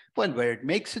 Well, where it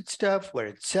makes its stuff, where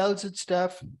it sells its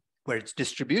stuff, where its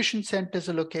distribution centers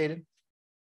are located.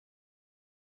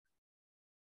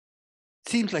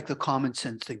 Seems like the common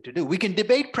sense thing to do. We can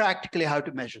debate practically how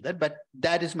to measure that, but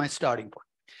that is my starting point.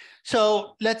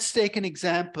 So let's take an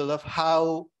example of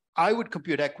how I would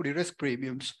compute equity risk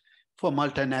premiums for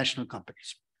multinational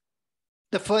companies.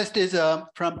 The first is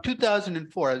from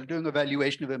 2004, I was doing a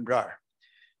valuation of Embraer.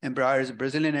 Embraer is a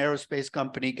Brazilian aerospace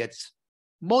company, gets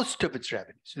most of its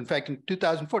revenues. In fact, in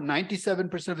 2004,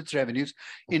 97% of its revenues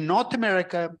in North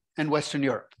America and Western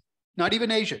Europe. Not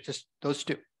even Asia, just those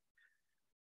two.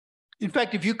 In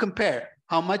fact, if you compare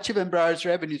how much of Embraer's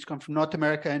revenues come from North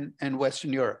America and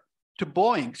Western Europe to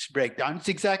Boeing's breakdown, it's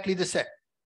exactly the same.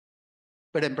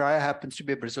 But Embraer happens to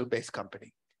be a Brazil-based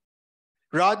company.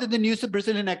 Rather than use the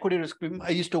Brazilian equity risk premium, I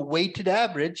used a weighted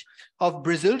average of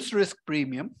Brazil's risk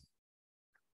premium,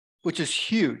 which is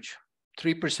huge,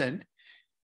 3%,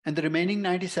 and the remaining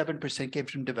 97% came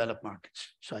from developed markets.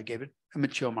 So I gave it a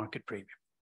mature market premium.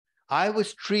 I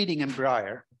was treating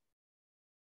Embraer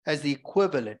as the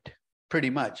equivalent, pretty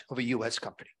much, of a US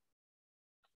company.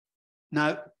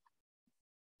 Now,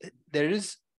 there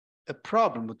is a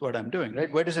problem with what I'm doing,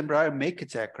 right? Where does Embraer make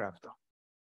its aircraft, though?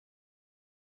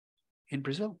 In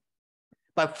Brazil.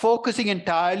 By focusing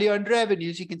entirely on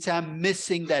revenues, you can say I'm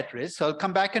missing that risk. So I'll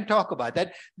come back and talk about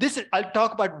that. I'll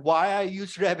talk about why I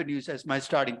use revenues as my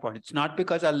starting point. It's not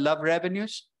because I love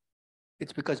revenues.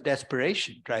 It's because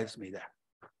desperation drives me there.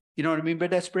 You know what I mean by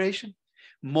desperation?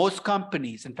 Most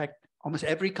companies, in fact, almost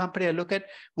every company I look at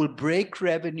will break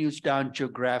revenues down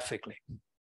geographically.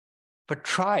 But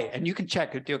try, and you can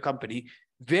check with your company,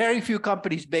 very few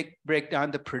companies break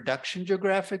down the production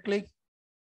geographically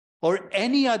or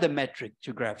any other metric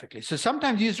geographically. So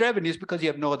sometimes you use revenues because you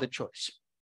have no other choice.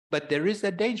 But there is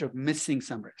that danger of missing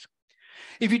some risk.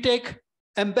 If you take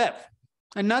Ambev,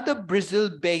 another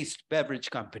Brazil-based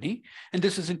beverage company, and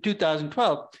this is in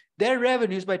 2012, their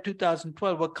revenues by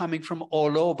 2012 were coming from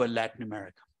all over Latin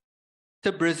America.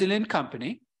 It's a Brazilian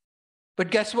company, but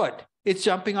guess what? It's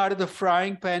jumping out of the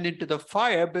frying pan into the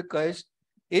fire because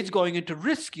it's going into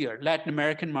riskier Latin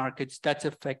American markets. That's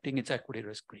affecting its equity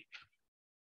risk premium.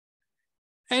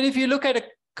 And if you look at a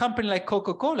company like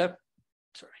Coca-Cola,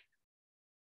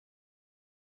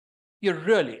 you're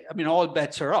really, I mean, all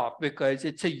bets are off because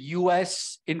it's a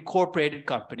US incorporated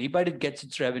company, but it gets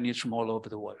its revenues from all over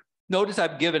the world. Notice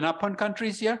I've given up on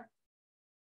countries here.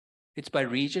 It's by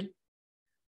region.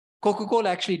 Coca-Cola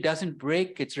actually doesn't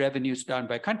break its revenues down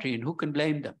by country, and who can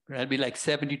blame them? There'll be like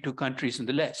 72 countries in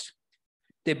the list.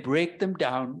 They break them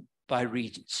down by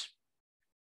regions.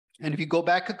 And if you go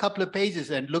back a couple of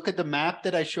pages and look at the map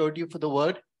that I showed you for the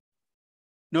world,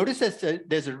 notice that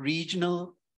there's a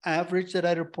regional average that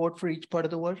I report for each part of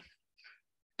the world.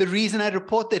 The reason I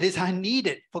report that is I need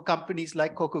it for companies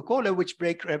like Coca-Cola, which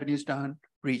break revenues down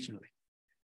regionally.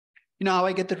 You know how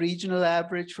I get the regional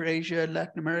average for Asia and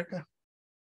Latin America?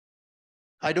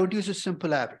 I don't use a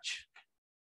simple average.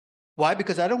 Why?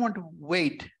 Because I don't want to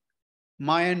weight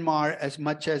Myanmar as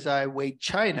much as I weight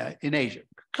China in Asia.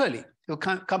 Clearly, the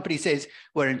company says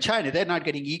we're in China, they're not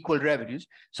getting equal revenues.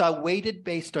 So I weight it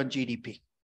based on GDP.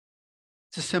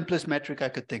 It's the simplest metric I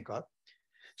could think of.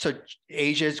 So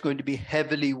Asia is going to be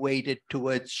heavily weighted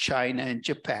towards China and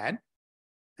Japan.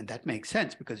 And that makes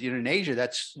sense because you're in Asia,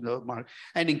 that's the market,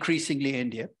 and increasingly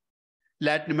India.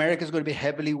 Latin America is going to be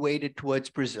heavily weighted towards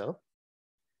Brazil.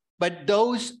 But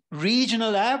those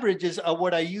regional averages are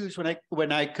what I use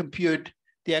when I compute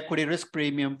the equity risk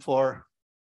premium for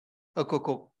a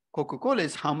Coca-Cola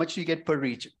is how much you get per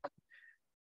region.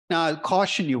 Now, I'll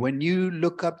caution you, when you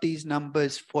look up these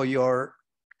numbers for your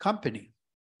company,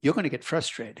 you're going to get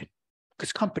frustrated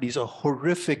because companies are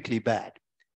horrifically bad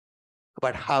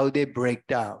about how they break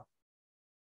down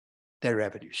their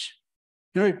revenues.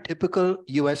 You know what a typical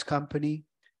US company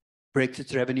breaks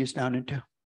its revenues down into?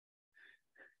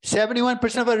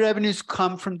 71% of our revenues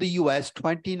come from the US,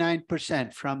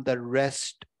 29% from the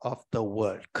rest of the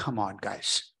world. Come on,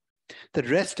 guys. The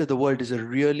rest of the world is a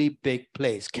really big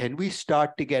place. Can we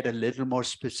start to get a little more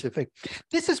specific?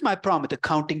 This is my problem with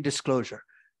accounting disclosure.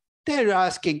 They're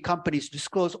asking companies to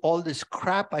disclose all this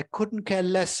crap I couldn't care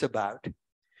less about.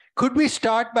 Could we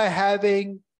start by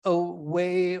having a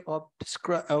way of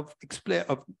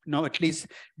at least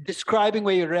describing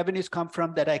where your revenues come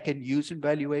from that I can use in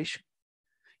valuation?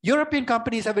 European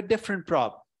companies have a different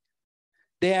problem.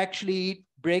 They actually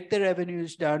break their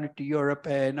revenues down into Europe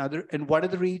and one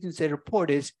of the regions they report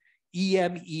is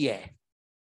EMEA.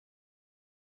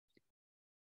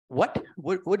 What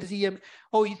is EM?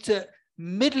 Oh, it's a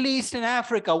Middle East and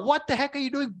Africa. What the heck are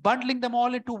you doing bundling them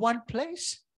all into one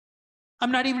place?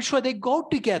 I'm not even sure they go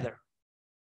together.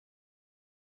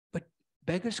 But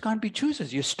beggars can't be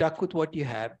choosers. You're stuck with what you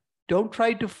have. Don't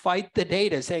try to fight the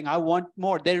data saying, I want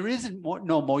more. There isn't more,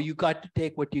 no more. You got to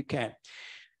take what you can.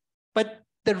 But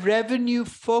the revenue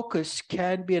focus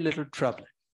can be a little troubling.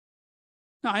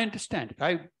 Now, I understand it.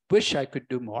 I wish I could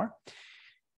do more.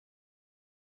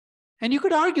 And you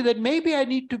could argue that maybe I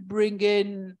need to bring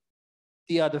in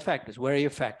the other factors. Where are your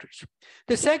factors?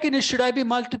 The second is, should I be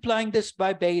multiplying this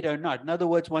by beta or not? In other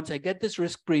words, once I get this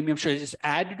risk premium, should I just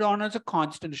add it on as a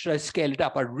constant or should I scale it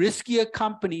up? Are riskier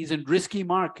companies in risky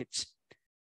markets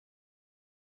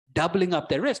doubling up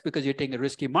their risk because you're taking a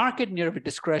risky market and you have a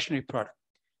discretionary product?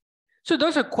 So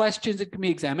those are questions that can be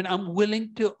examined. I'm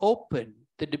willing to open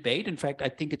the debate. In fact, I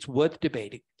think it's worth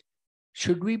debating.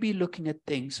 Should we be looking at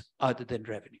things other than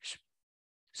revenues?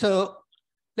 So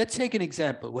let's take an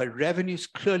example where revenues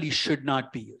clearly should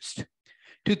not be used.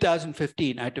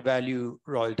 2015, I had to value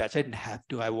Royal Dutch. I didn't have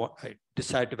to. I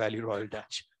decided to value Royal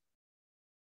Dutch.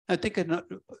 Now think of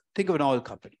an oil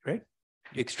company, right?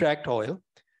 You extract oil.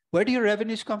 Where do your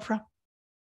revenues come from?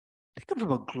 They come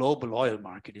from a global oil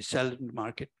market. You sell it in the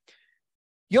market.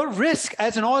 Your risk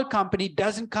as an oil company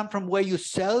doesn't come from where you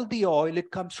sell the oil.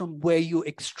 It comes from where you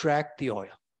extract the oil.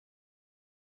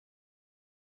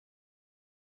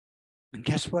 And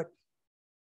guess what?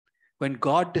 When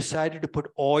God decided to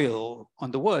put oil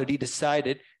on the world, he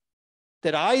decided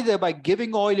that either by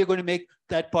giving oil, you're going to make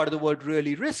that part of the world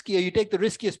really risky, or you take the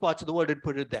riskiest parts of the world and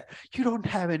put it there. You don't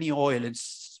have any oil in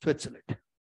Switzerland.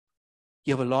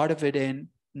 You have a lot of it in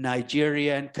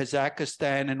Nigeria and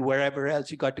Kazakhstan and wherever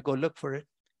else. You got to go look for it.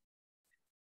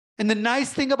 And the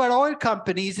nice thing about oil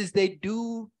companies is they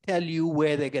do tell you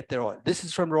where they get their oil. This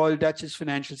is from Royal Dutch's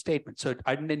financial statement. So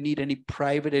I didn't need any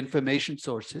private information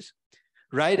sources.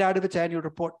 Right out of its annual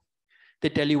report, they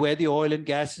tell you where the oil and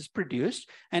gas is produced.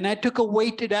 And I took a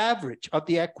weighted average of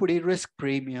the equity risk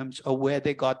premiums of where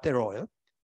they got their oil.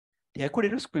 The equity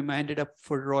risk premium ended up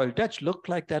for Royal Dutch looked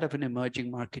like that of an emerging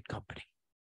market company.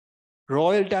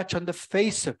 Royal Dutch on the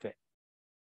face of it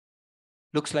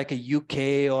looks like a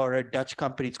UK or a Dutch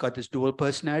company. It's got this dual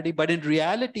personality, but in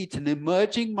reality, it's an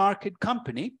emerging market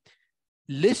company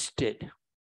listed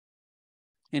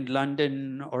in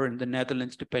London or in the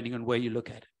Netherlands, depending on where you look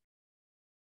at it.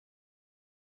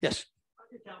 Yes? How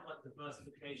do you count like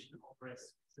diversification of risk?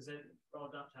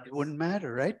 It wouldn't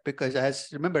matter, right?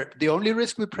 Because remember, the only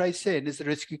risk we price in is the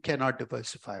risk you cannot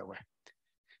diversify away.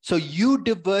 So you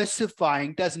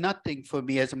diversifying does nothing for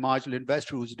me as a marginal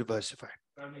investor who's diversified.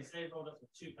 I mean, say rolled up with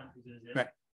 2 countries, right?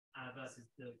 Versus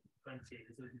the 20.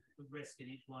 So the risk in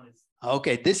each one is.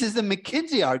 Okay, this is the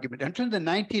McKinsey argument. Until the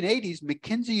 1980s,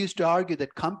 McKinsey used to argue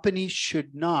that companies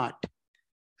should not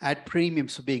add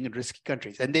premiums for being in risky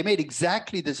countries. And they made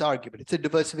exactly this argument. It's a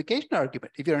diversification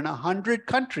argument. If you're in 100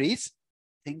 countries,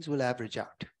 things will average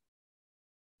out.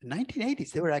 In the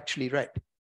 1980s, they were actually right.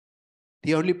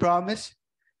 The only problem is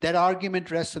that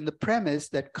argument rests on the premise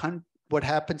that what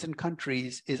happens in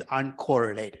countries is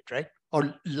uncorrelated, right?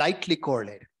 Or lightly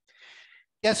correlated.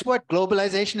 Guess what?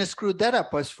 Globalization has screwed that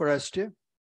up for us too.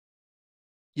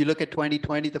 You look at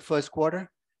 2020, the first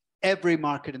quarter, every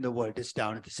market in the world is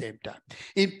down at the same time.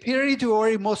 In periods we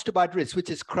worry most about risk, which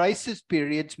is crisis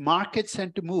periods, markets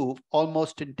tend to move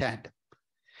almost in tandem.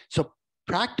 So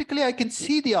practically, I can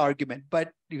see the argument,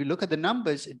 but if you look at the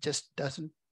numbers, it just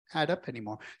doesn't add up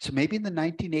anymore. So maybe in the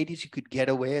 1980s, you could get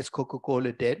away, as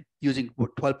Coca-Cola did, using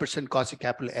 12% cost of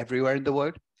capital everywhere in the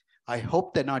world. I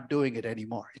hope they're not doing it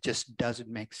anymore. It just doesn't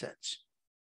make sense.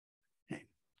 Okay.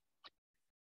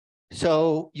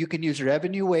 So you can use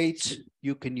revenue weights,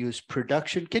 you can use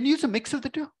production. Can you use a mix of the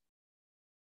two?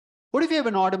 What if you have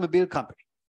an automobile company?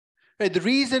 Right, the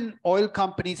reason oil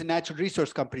companies and natural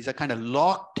resource companies are kind of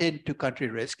locked into country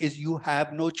risk is you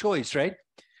have no choice, right?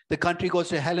 The country goes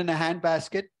to hell in a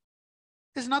handbasket.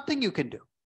 There's nothing you can do.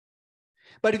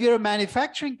 But if you're a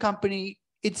manufacturing company,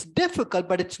 it's difficult,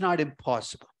 but it's not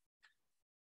impossible.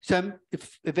 So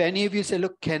if any of you say,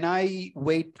 look, can I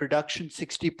weight production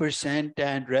 60%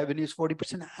 and revenues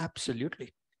 40%?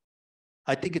 Absolutely.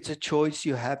 I think it's a choice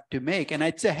you have to make. And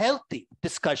it's a healthy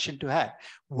discussion to have.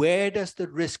 Where does the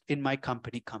risk in my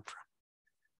company come from?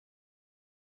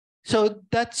 So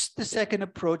that's the second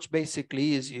approach,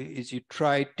 basically, is you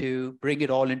try to bring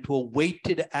it all into a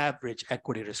weighted average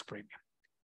equity risk premium.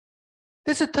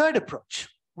 There's a third approach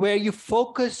where you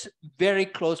focus very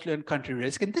closely on country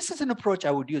risk. And this is an approach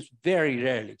I would use very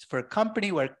rarely. It's for a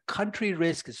company where country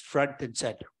risk is front and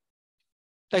center.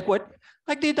 Like what?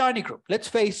 Like the Adani Group. Let's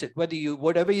face it,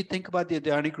 whatever you think about the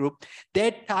Adani Group,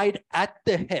 they're tied at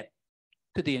the hip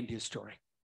to the India story.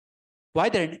 Why?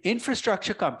 They're an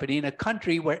infrastructure company in a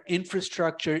country where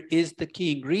infrastructure is the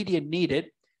key ingredient needed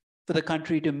for the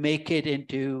country to make it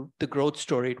into the growth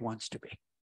story it wants to be.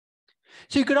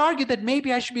 So you could argue that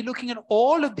maybe I should be looking at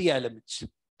all of the elements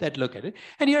that look at it.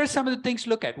 And here are some of the things to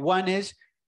look at. One is,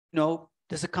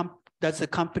 does the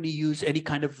company use any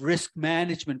kind of risk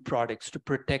management products to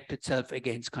protect itself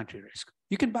against country risk?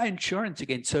 You can buy insurance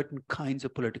against certain kinds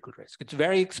of political risk. It's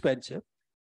very expensive.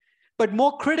 But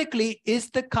more critically, is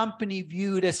the company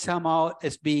viewed as somehow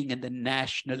as being in the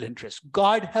national interest?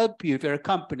 God help you if you're a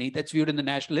company that's viewed in the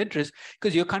national interest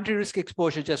because your country risk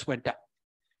exposure just went up.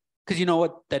 Because you know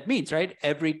what that means, right?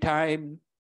 Every time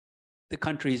the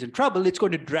country is in trouble, it's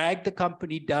going to drag the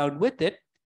company down with it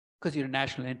because you're a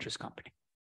national interest company.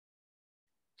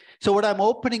 So what I'm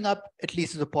opening up, at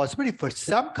least as a possibility for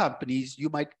some companies, you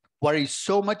might worry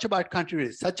so much about country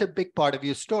risk, such a big part of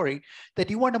your story,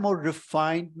 that you want a more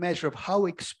refined measure of how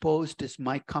exposed is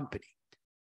my company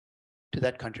to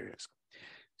that country risk.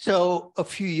 So a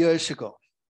few years ago,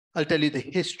 I'll tell you the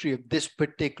history of this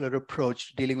particular approach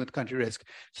to dealing with country risk.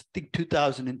 So I think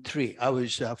 2003, I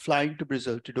was flying to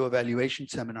Brazil to do a valuation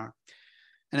seminar.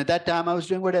 And at that time, I was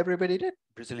doing what everybody did.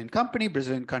 Brazilian company,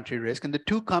 Brazilian country risk. And the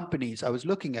two companies I was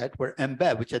looking at were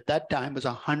Embev, which at that time was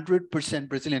 100%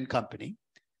 Brazilian company,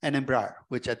 and Embraer,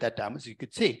 which at that time, as you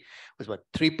could see, was what,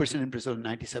 3% in Brazil,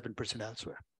 97%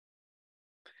 elsewhere.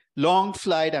 Long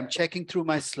flight, I'm checking through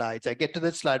my slides. I get to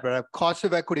that slide where I have cost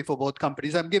of equity for both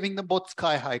companies. I'm giving them both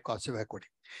sky-high cost of equity.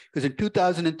 Because in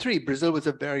 2003, Brazil was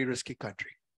a very risky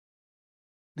country.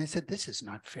 And I said, this is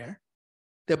not fair.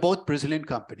 They're both Brazilian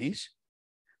companies,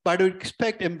 but I would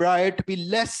expect Embraer to be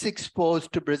less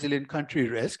exposed to Brazilian country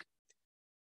risk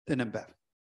than Embev.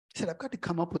 I said, I've got to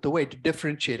come up with a way to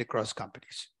differentiate across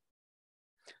companies.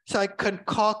 So I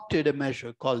concocted a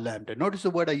measure called lambda. Notice the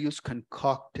word I use,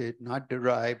 concocted, not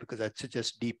derived, because that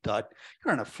suggests deep thought.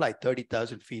 You're on a flight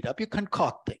 30,000 feet up, you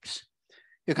concoct things.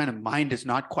 Your kind of mind is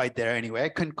not quite there anyway. I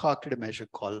concocted a measure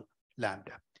called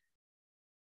lambda.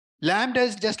 Lambda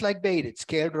is just like beta, it's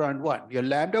scaled around 1. Your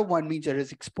lambda 1 means you're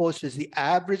as exposed as the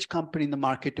average company in the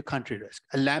market to country risk.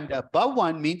 A lambda above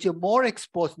 1 means you're more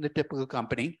exposed than the typical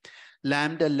company.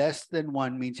 Lambda less than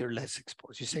 1 means you're less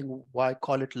exposed. You're saying, well, why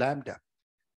call it lambda?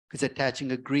 Because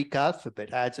attaching a Greek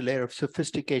alphabet adds a layer of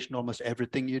sophistication to almost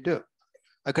everything you do.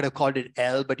 I could have called it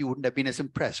L, but you wouldn't have been as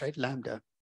impressed, right? Lambda.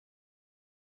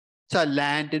 So I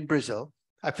land in Brazil.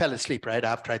 I fell asleep right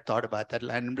after I thought about that,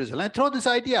 land in Brazil. And I throw this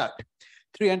idea out.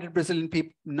 300 Brazilian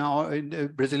people now,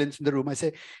 Brazilians in the room. I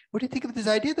say, what do you think of this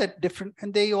idea that different?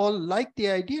 And they all like the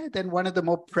idea. Then one of the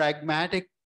more pragmatic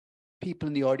people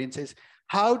in the audience says,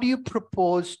 how do you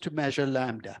propose to measure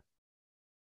lambda?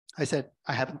 I said,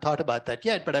 I haven't thought about that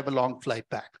yet, but I have a long flight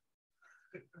back.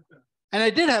 And I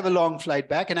did have a long flight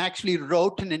back and actually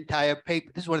wrote an entire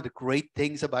paper. This is one of the great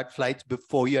things about flights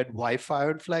before you had Wi-Fi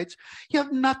on flights. You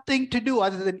have nothing to do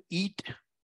other than eat,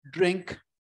 drink,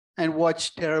 and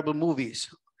watch terrible movies.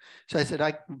 So I said,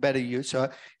 I better use. So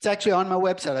it's actually on my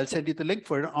website. I'll send you the link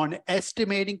for it on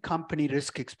estimating company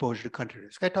risk exposure to country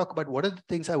risk. I talk about what are the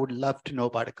things I would love to know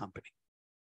about a company,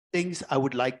 things I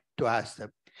would like to ask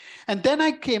them. And then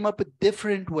I came up with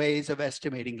different ways of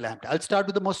estimating lambda. I'll start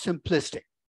with the most simplistic.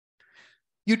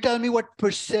 You tell me what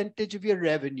percentage of your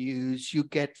revenues you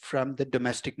get from the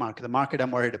domestic market, the market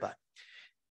I'm worried about.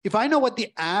 If I know what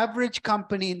the average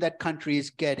company in that country is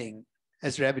getting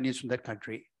as revenues from that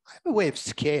country, I have a way of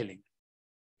scaling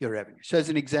your revenue. So as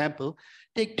an example,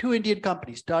 take two Indian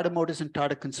companies, Tata Motors and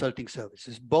Tata Consulting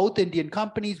Services, both Indian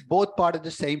companies, both part of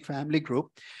the same family group.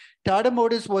 Tata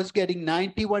Motors was getting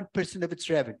 91% of its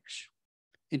revenues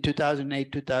in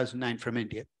 2008, 2009 from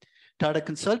India. Tata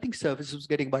Consulting Services was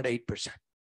getting about 8%.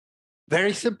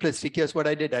 Very simplistic. Here's what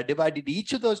I did. I divided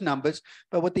each of those numbers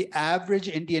by what the average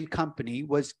Indian company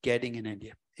was getting in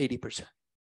India, 80%.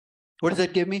 What does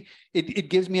that give me? It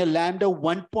gives me a lambda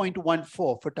 1.14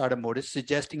 for Tata Motors,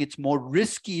 suggesting it's more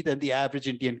risky than the average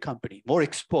Indian company, more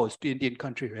exposed to Indian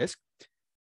country risk,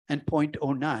 and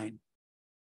 0.09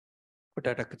 for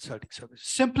Tata Consulting Services.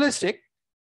 Simplistic,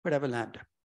 but have a lambda.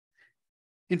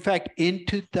 In fact, in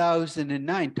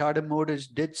 2009, Tata Motors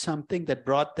did something that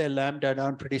brought their lambda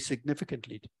down pretty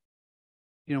significantly.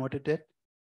 You know what it did?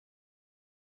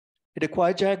 It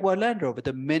acquired Jaguar Land Rover.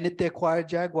 The minute they acquired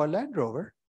Jaguar Land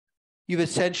Rover, you've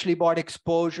essentially bought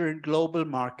exposure in global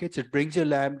markets. It brings your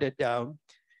lambda down.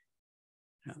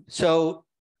 So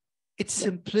it's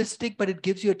simplistic, but it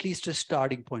gives you at least a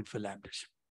starting point for lambdas.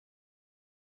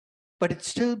 But it's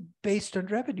still based on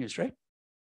revenues, right?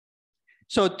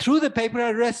 So through the paper,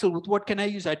 I wrestled with what can I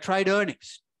use? I tried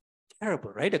earnings.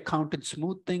 Terrible, right? Accountants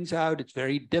smooth things out. It's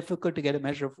very difficult to get a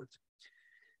measure of it.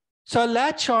 So I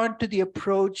latch on to the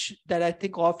approach that I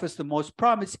think offers the most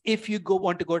promise if you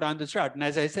want to go down this route. And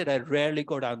as I said, I rarely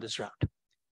go down this route. A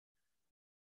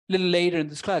little later in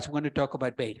this class, we're going to talk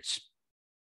about betas.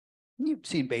 You've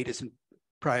seen betas in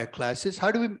prior classes.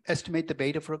 How do we estimate the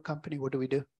beta for a company? What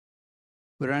do?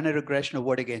 We run a regression of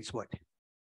what against what?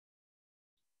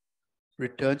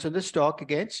 Returns on the stock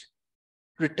against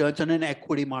returns on an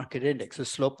equity market index. The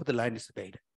slope of the line is the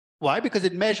beta. Why? Because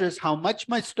it measures how much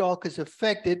my stock is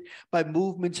affected by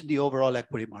movements in the overall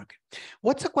equity market.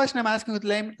 What's the question I'm asking with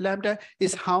lambda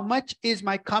is how much is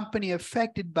my company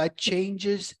affected by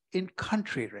changes in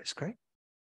country risk, right?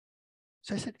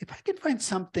 So I said, if I can find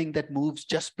something that moves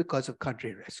just because of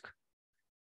country risk,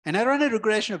 and I run a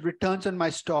regression of returns on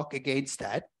my stock against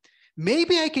that,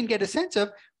 maybe I can get a sense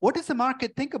of what does the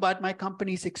market think about my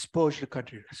company's exposure to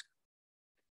country risk.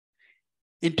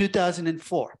 In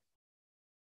 2004,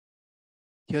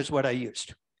 here's what I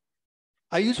used.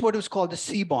 I used what was called the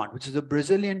C bond, which is a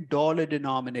Brazilian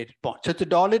dollar-denominated bond. So it's a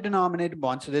dollar-denominated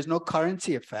bond, so there's no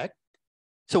currency effect.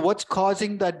 So what's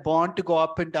causing that bond to go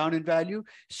up and down in value?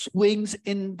 Swings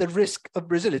in the risk of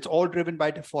Brazil. It's all driven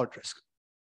by default risk.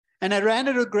 And I ran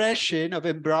a regression of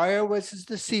Embraer versus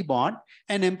the C bond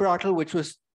and Embratel, which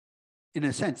was, in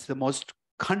a sense, the most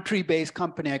country-based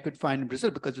company I could find in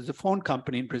Brazil because it's a phone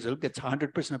company in Brazil, gets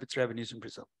 100% of its revenues in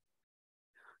Brazil.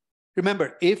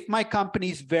 Remember, if my company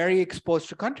is very exposed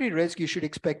to country risk, you should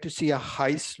expect to see a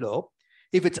high slope.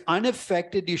 If it's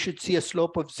unaffected, you should see a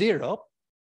slope of 0.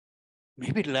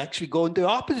 Maybe it'll actually go in the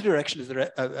opposite direction.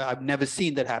 I've never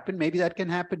seen that happen. Maybe that can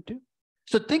happen too.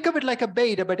 So think of it like a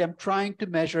beta, but I'm trying to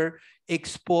measure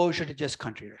exposure to just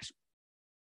country risk.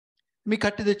 Let me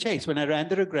cut to the chase. When I ran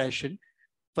the regression,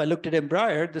 if I looked at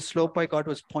Embraer, the slope I got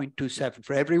was 0.27.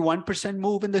 For every 1%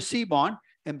 move in the C bond,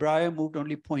 Embraer moved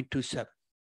only 0.27.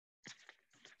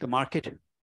 The market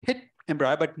hit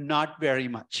Embraer, but not very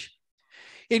much.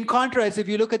 In contrast, if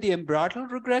you look at the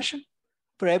Embratel regression,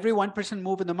 for every 1%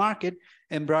 move in the market,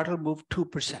 Embratel moved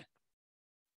 2%.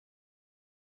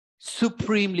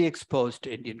 Supremely exposed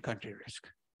to Indian country risk.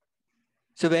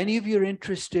 So if any of you are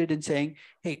interested in saying,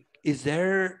 hey, is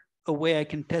there a way I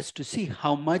can test to see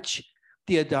how much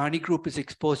the Adani group is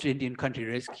exposed to Indian country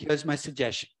risk? Here's my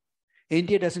suggestion.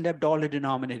 India doesn't have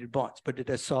dollar-denominated bonds, but it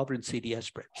has sovereign CDS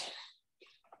spreads.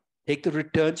 Take the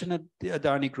returns in the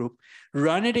Adani group,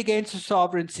 run it against a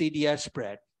sovereign CDS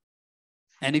spread.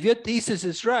 And if your thesis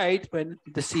is right, when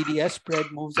the CDS spread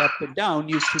moves up and down,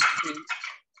 you should see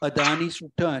Adani's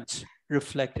returns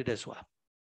reflected as well.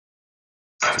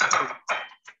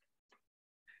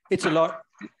 It's a lot.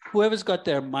 Whoever's got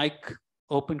their mic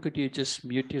open, could you just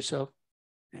mute yourself?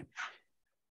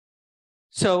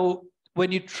 So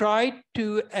when you try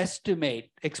to estimate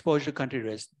exposure to country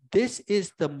risk, this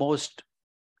is the most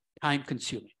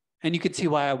time-consuming. And you can see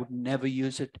why I would never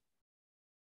use it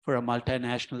for a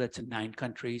multinational that's in 9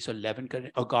 countries or 11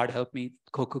 countries, or God help me,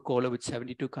 Coca-Cola with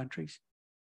 72 countries.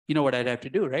 You know what I'd have to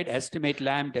do, right? Estimate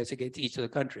lambdas against each of the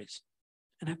countries.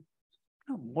 And I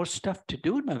have more stuff to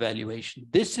do in my valuation.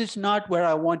 This is not where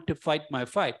I want to fight my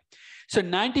fight. So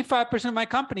 95% of my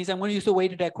companies, I'm going to use the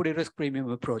weighted equity risk premium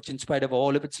approach in spite of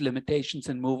all of its limitations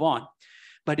and move on.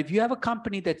 But if you have a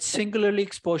company that's singularly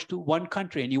exposed to one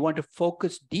country and you want to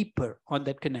focus deeper on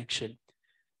that connection,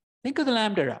 think of the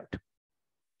lambda route.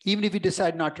 Even if you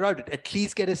decide not to route it, at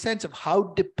least get a sense of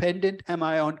how dependent am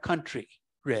I on country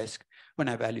risk when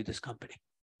I value this company.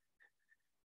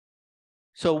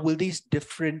 So will these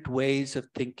different ways of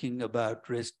thinking about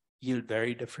risk yield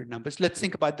very different numbers? Let's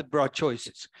think about the broad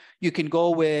choices. You can go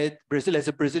with Brazil as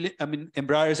a Brazilian,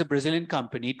 Embraer is a Brazilian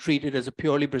company, treated as a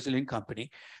purely Brazilian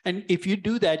company. And if you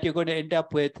do that, you're going to end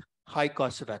up with high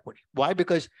cost of equity. Why?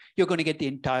 Because you're going to get the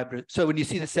entire, so when you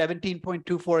see the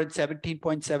 17.24 and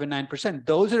 17.79%,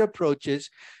 those are approaches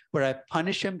where I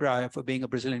punish Embraer for being a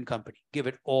Brazilian company, give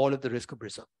it all of the risk of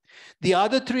Brazil. The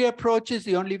other three approaches,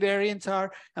 the only variants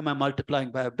are, am I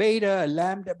multiplying by a beta, a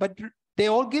lambda, but they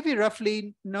all give you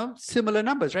roughly similar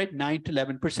numbers, right? 9 to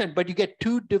 11%, but you get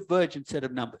two divergent set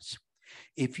of numbers.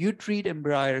 If you treat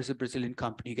Embraer as a Brazilian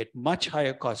company, you get much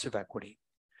higher cost of equity.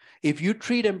 If you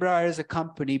treat Embraer as a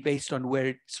company based on where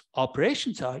its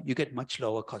operations are, you get much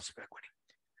lower cost of equity.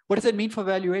 What does that mean for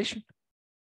valuation?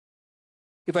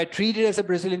 If I treat it as a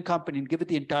Brazilian company and give it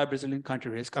the entire Brazilian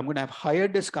country risk, I'm going to have higher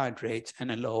discount rates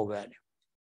and a lower value.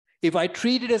 If I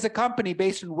treat it as a company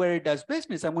based on where it does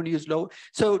business, I'm going to use low.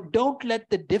 So don't let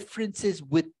the differences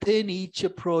within each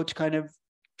approach kind of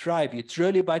drive you. It's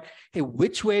really about, hey,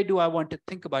 which way do I want to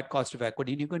think about cost of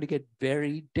equity? And you're going to get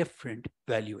very different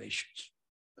valuations.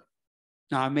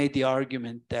 Now, I made the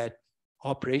argument that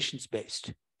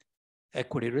operations-based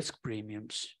equity risk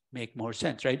premiums make more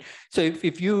sense, right? So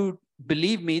if you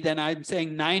believe me, then I'm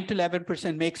saying 9 to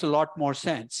 11% makes a lot more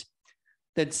sense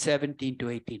than 17 to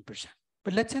 18%.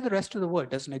 But let's say the rest of the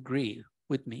world doesn't agree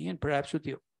with me and perhaps with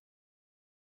you.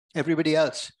 Everybody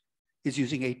else is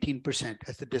using 18%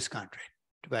 as the discount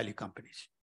rate to value companies.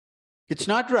 It's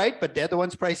not right, but they're the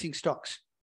ones pricing stocks.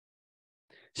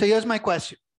 So here's my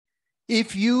question.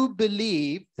 If you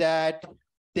believe that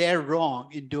they're wrong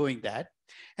in doing that,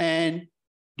 and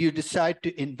you decide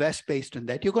to invest based on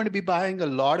that, you're going to be buying a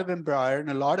lot of Embraer and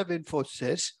a lot of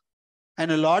Infosys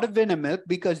and a lot of Vinamilk,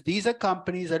 because these are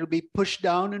companies that will be pushed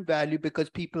down in value because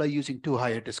people are using too high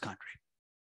a discount rate.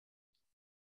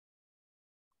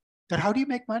 But how do you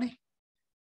make money?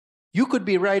 You could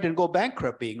be right and go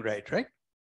bankrupt being right, right?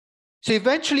 So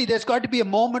eventually there's got to be a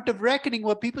moment of reckoning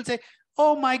where people say,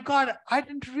 oh my God, I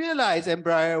didn't realize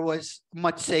Embraer was a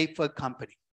much safer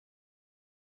company.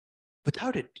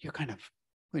 Without it, you're kind of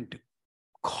going to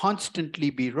constantly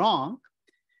be wrong.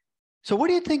 So what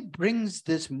do you think brings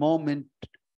this moment?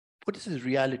 What is this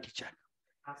reality check?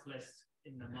 Catalyst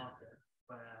in the market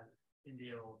where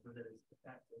India or Brazil is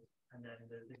affected, and then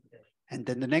the liquidation. And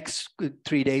then the next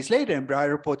 3 days later,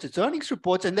 Embraer reports its earnings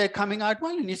reports, and they're coming out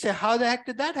well. And you say, how the heck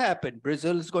did that happen?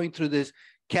 Brazil is going through this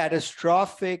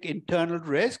catastrophic internal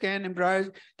risk, and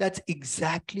Embraer, that's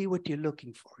exactly what you're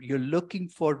looking for. You're looking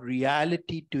for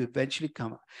reality to eventually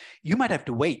come up. You might have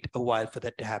to wait a while for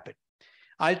that to happen.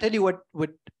 I'll tell you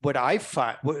what I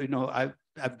find.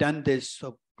 I've done this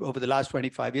over the last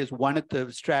 25 years. One of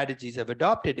the strategies I've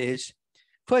adopted is,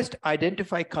 first,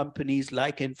 identify companies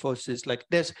like Infosys. Like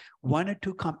there's one or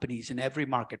two companies in every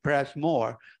market, perhaps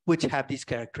more, which have these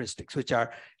characteristics, which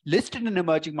are listed in an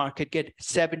emerging market, get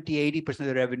 70, 80% of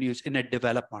the revenues in a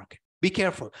developed market. Be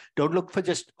careful. Don't look for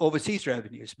just overseas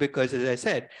revenues, because as I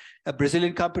said, a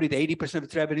Brazilian company, the 80% of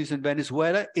its revenues in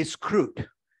Venezuela is crude,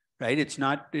 right? It's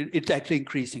not, it's actually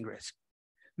increasing risk.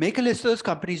 Make a list of those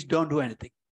companies, don't do anything.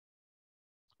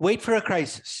 Wait for a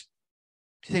crisis.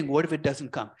 You think, what if it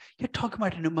doesn't come? You're talking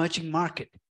about an emerging market.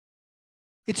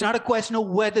 It's not a question of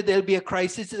whether there'll be a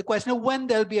crisis. It's a question of when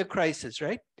there'll be a crisis,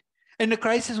 right? In a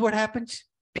crisis, what happens?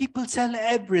 People sell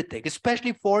everything,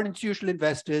 especially foreign institutional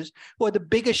investors who are the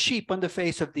biggest sheep on the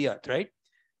face of the earth, right?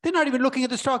 They're not even looking at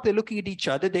the stock. They're looking at each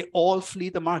other. They all flee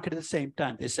the market at the same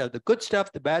time. They sell the good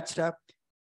stuff, the bad stuff.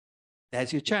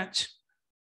 That's your chance.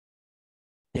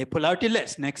 They pull out your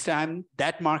list. Next time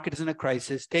that market is in a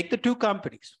crisis, take the two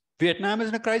companies. Vietnam is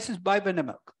in a crisis, buy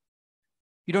Vinamilk.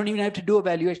 You don't even have to do a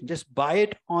valuation. Just buy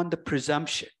it on the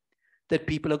presumption that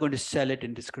people are going to sell it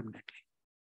indiscriminately.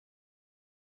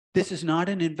 This is not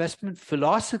an investment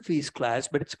philosophies class,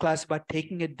 but it's a class about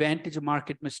taking advantage of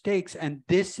market mistakes. And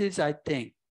this is, I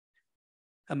think,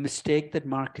 a mistake that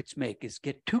markets make, is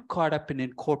get too caught up in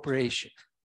incorporation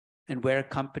and where a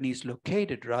company is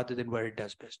located rather than where it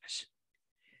does business.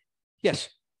 Yes.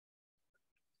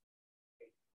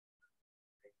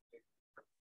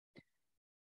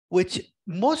 Which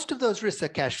most of those risks are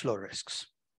cash flow risks,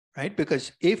 right?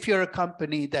 Because if you're a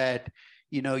company that,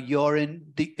 you're in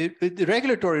the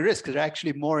regulatory risks are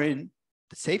actually more in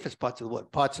the safest parts of the world,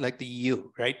 parts like the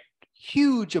EU, right?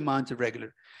 Huge amounts of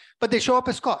regulatory, but they show up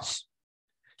as costs.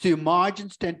 So your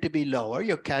margins tend to be lower,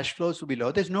 your cash flows will be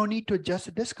low. There's no need to adjust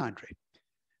the discount rate.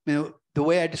 The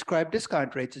way I describe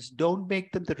discount rates is don't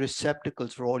make them the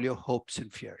receptacles for all your hopes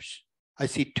and fears. I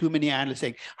see too many analysts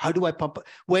saying, how do I pump?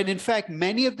 When in fact,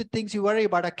 many of the things you worry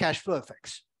about are cash flow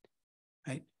effects,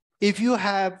 right? If you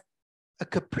have a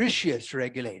capricious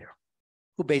regulator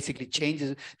who basically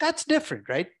changes, that's different,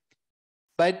 right?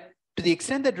 But to the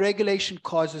extent that regulation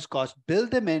causes costs, build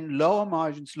them in, lower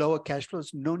margins, lower cash flows,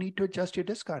 no need to adjust your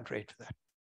discount rate for that.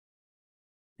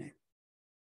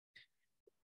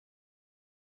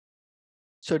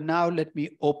 So now let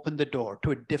me open the door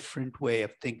to a different way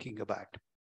of thinking about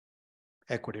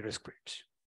equity risk premiums.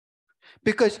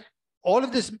 Because all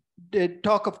of this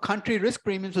talk of country risk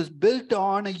premiums was built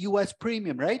on a US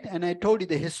premium, right? And I told you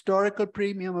the historical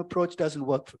premium approach doesn't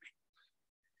work for me.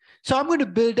 So I'm going to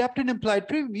build up an implied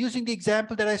premium using the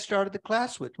example that I started the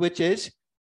class with, which is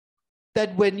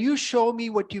that when you show me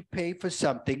what you pay for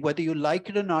something, whether you like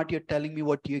it or not, you're telling me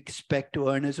what you expect to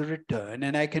earn as a return,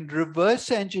 and I can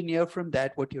reverse engineer from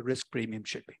that what your risk premium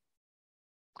should be.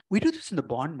 We do this in the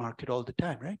bond market all the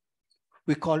time, right?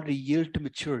 We call it a yield to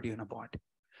maturity on a bond.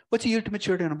 What's a yield to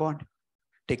maturity on a bond?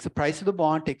 Takes the price of the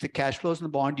bond, takes the cash flows in the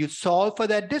bond, you solve for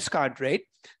that discount rate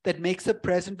that makes the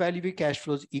present value of your cash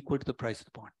flows equal to the price of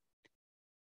the bond.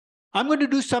 I'm going to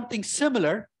do something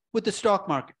similar with the stock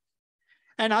market.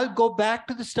 And I'll go back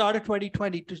to the start of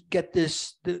 2020 to get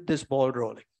this ball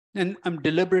rolling. And I'm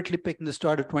deliberately picking the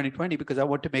start of 2020 because I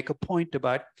want to make a point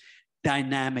about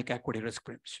dynamic equity risk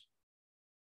premiums.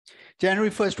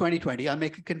 January 1st, 2020, I'll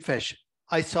make a confession.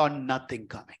 I saw nothing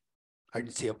coming. I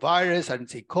didn't see a virus. I didn't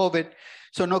see COVID.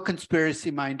 So no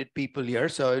conspiracy-minded people here.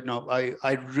 So no,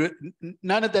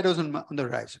 none of that was on the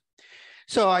horizon.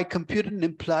 So I computed an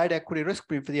implied equity risk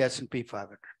premium for the S&P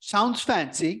 500. Sounds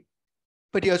fancy.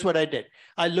 But here's what I did.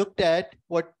 I looked at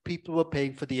what people were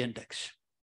paying for the index.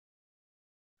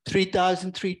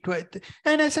 3,320.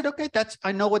 And I said, okay,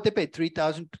 I know what they paid,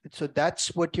 3,000. So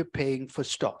that's what you're paying for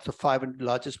stocks, the 500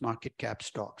 largest market cap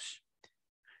stocks.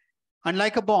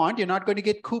 Unlike a bond, you're not going to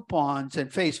get coupons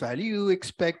and face value. You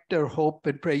expect or hope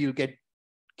and pray you'll get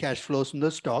cash flows from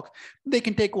those stocks. They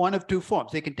can take one of two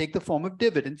forms. They can take the form of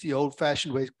dividends, the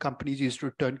old-fashioned way companies used to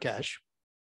return cash,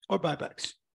 or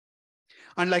buybacks.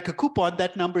 Unlike a coupon,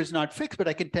 that number is not fixed, but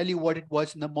I can tell you what it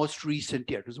was in the most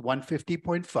recent year. It was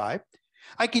 150.5.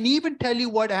 I can even tell you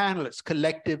what analysts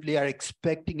collectively are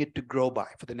expecting it to grow by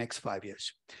for the next 5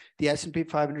 years. The S&P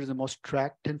 500 is the most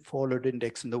tracked and followed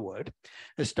index in the world. At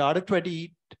the start of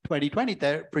 2020,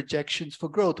 their projections for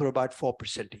growth were about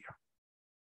 4% a year.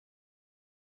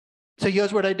 So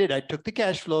here's what I did. I took the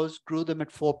cash flows, grew them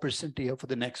at 4% a year for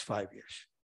the next 5 years.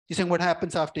 You're saying what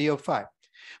happens after year 5?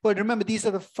 Well, remember, these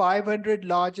are the 500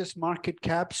 largest market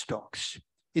cap stocks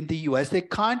in the US. They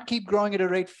can't keep growing at a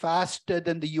rate faster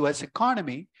than the US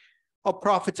economy, or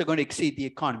profits are going to exceed the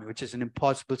economy, which is an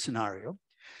impossible scenario.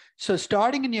 So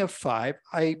starting in year 5,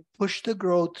 I pushed the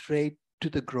growth rate to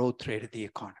the growth rate of the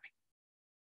economy.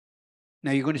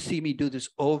 Now you're going to see me do this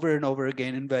over and over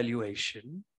again in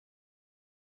valuation.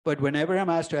 But whenever I'm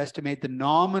asked to estimate the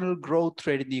nominal growth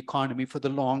rate in the economy for the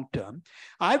long term,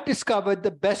 I've discovered the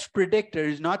best predictor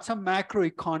is not some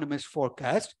macroeconomist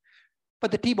forecast, but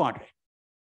the T-bond rate.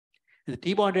 And the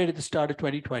T-bond rate at the start of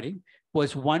 2020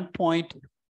 was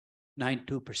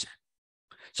 1.92%.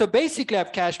 So basically, I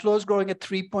have cash flows growing at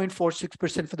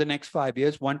 3.46% for the next 5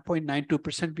 years,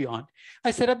 1.92% beyond.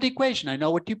 I set up the equation. I know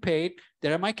what you paid.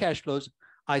 There are my cash flows.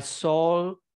 I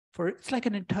solve for, it's like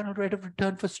an internal rate of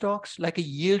return for stocks, like a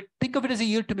yield. Think of it as a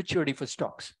yield to maturity for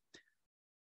stocks.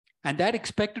 And that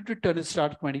expected return at the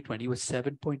start of 2020 was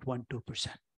 7.12%.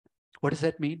 What does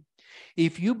that mean?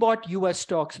 If you bought US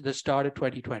stocks at the start of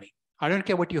 2020, I don't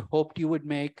care what you hoped you would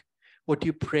make, what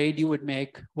you prayed you would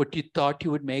make, what you thought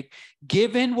you would make,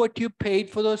 given what you paid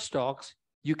for those stocks,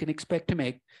 you can expect to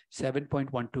make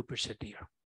 7.12% a year.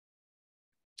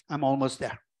 I'm almost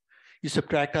there. You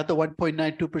subtract out the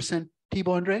 1.92%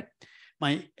 T-bond rate,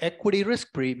 my equity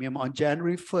risk premium on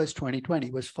January 1st, 2020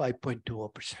 was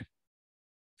 5.20%.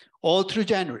 All through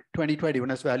January 2020, when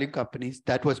I was valuing companies,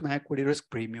 that was my equity risk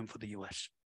premium for the US.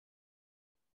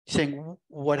 Saying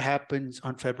what happens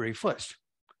on February 1st?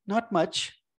 Not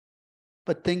much,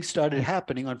 but things started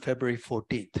happening on February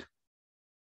 14th.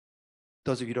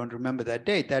 Those of you who don't remember that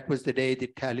date, that was the day the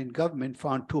Italian government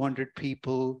found 200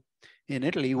 people in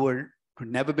Italy who had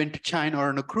never been to China or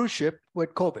on a cruise ship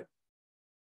with COVID.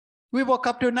 We woke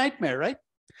up to a nightmare, right?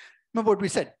 Remember what we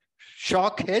said,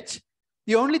 shock hits.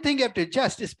 The only thing you have to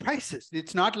adjust is prices.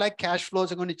 It's not like cash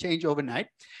flows are going to change overnight.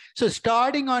 So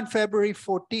starting on February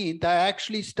 14th, I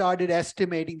actually started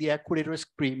estimating the equity risk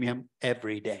premium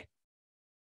every day.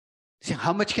 See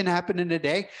how much can happen in a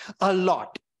day? A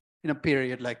lot in a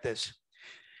period like this.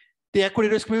 The equity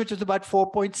risk premium was about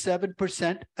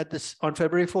 4.7% on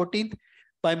February 14th.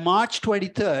 By March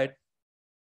 23rd,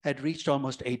 had reached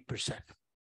almost 8%.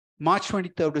 March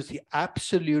 23rd was the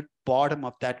absolute bottom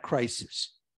of that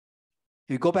crisis.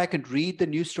 You go back and read the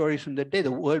news stories from that day,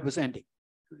 the world was ending.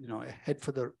 Head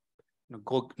for the,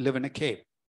 go live in a cave.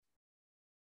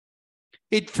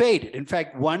 It faded. In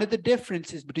fact, one of the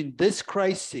differences between this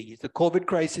crisis, the COVID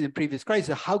crisis and previous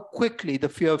crisis, how quickly the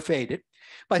fear faded.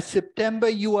 By September,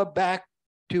 you are back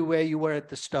to where you were at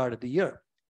the start of the year.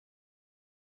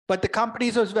 But the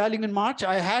companies I was valuing in March,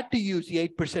 I had to use the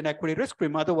 8% equity risk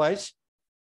premium. Otherwise,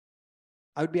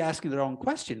 I would be asking the wrong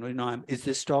question. You know, is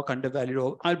this stock undervalued?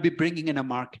 Or I'll be bringing in a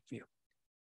market view.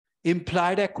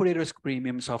 Implied equity risk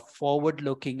premiums are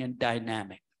forward-looking and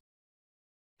dynamic.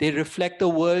 They reflect the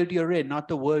world you're in, not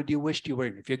the world you wished you were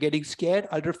in. If you're getting scared,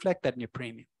 I'll reflect that in your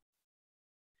premium.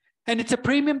 And it's a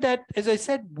premium that, as I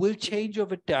said, will change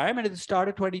over time. And at the start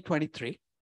of 2023,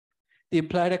 the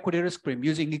implied equity risk premium,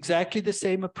 using exactly the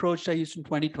same approach I used in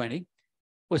 2020,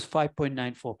 was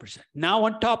 5.94%. Now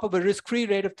on top of a risk-free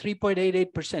rate of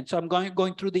 3.88%. So I'm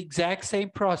going through the exact same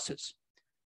process.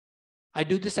 I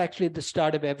do this actually at the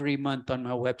start of every month on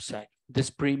my website. This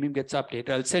premium gets updated.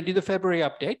 I'll send you the February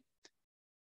update.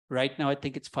 Right now, I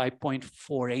think it's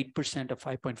 5.48% or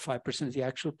 5.5% is the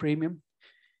actual premium.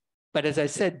 But as I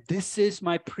said, this is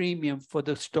my premium for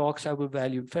the stocks I will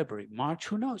value in February. March,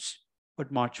 who knows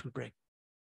what March will bring.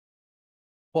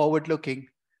 Forward-looking,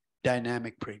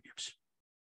 dynamic premiums.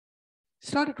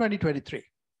 Start of 2023,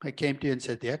 I came to you and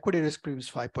said the equity risk premium is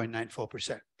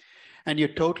 5.94%. And your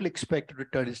total expected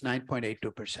return is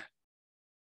 9.82%.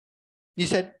 You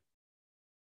said,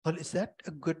 well, is that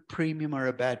a good premium or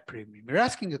a bad premium? You're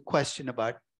asking a question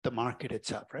about the market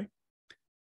itself, right? In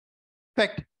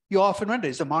fact, you often wonder,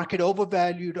 is the market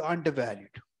overvalued or undervalued?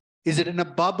 Is it in a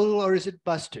bubble or is it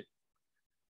busted?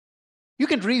 You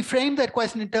can reframe that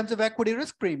question in terms of equity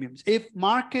risk premiums. If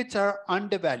markets are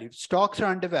undervalued, stocks are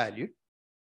undervalued,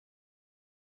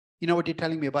 you know what you're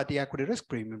telling me about the equity risk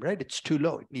premium, right? It's too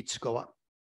low, it needs to go up.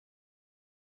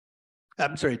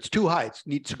 I'm sorry, it's too high, it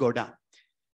needs to go down.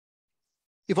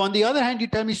 If on the other hand, you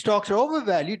tell me stocks are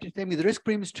overvalued, you tell me the risk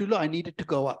premium is too low, I need it to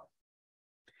go up.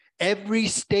 Every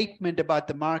statement about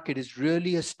the market is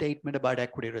really a statement about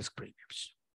equity risk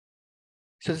premiums.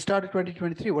 So at the start of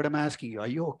 2023, what I'm asking you, are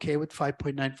you okay with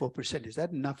 5.94%? Is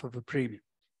that enough of a premium?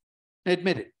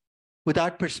 Admit it.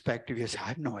 Without perspective, you say, I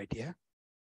have no idea.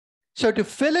 So to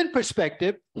fill in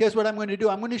perspective, here's what I'm going to do.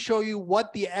 I'm going to show you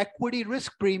what the equity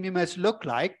risk premium has looked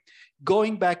like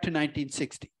going back to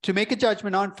 1960. To make a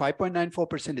judgment on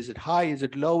 5.94%, is it high? Is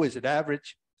it low? Is it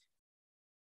average?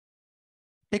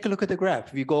 Take a look at the graph.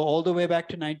 If you go all the way back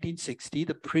to 1960,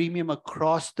 the premium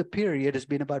across the period has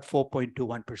been about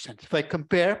 4.21%. If I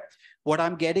compare what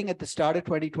I'm getting at the start of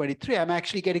 2023, I'm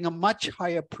actually getting a much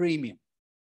higher premium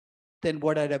than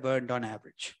what I'd have earned on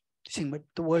average. Seeing what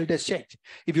the world has changed.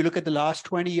 If you look at the last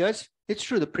 20 years, it's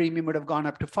true, the premium would have gone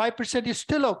up to 5%. You're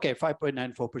still okay,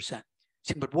 5.94%.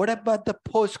 But what about the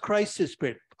post-crisis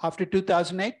period after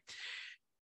 2008?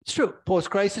 It's true,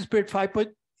 post-crisis period, 5.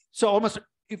 So almost,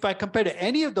 if I compare to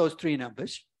any of those three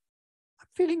numbers, I'm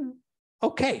feeling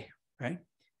okay, right?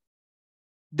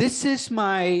 This is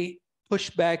my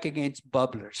pushback against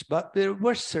bubblers. But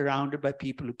we're surrounded by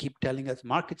people who keep telling us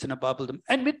markets in a bubble.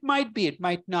 And it might be, it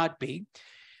might not be.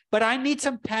 But I need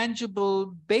some tangible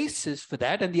basis for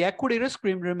that. And the equity risk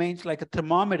premium remains like a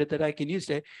thermometer that I can use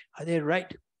there. Are they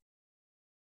right?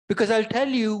 Because I'll tell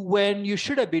you when you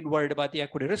should have been worried about the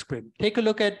equity risk premium. Take a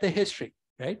look at the history,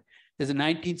 right? There's a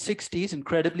 1960s,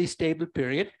 incredibly stable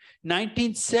period.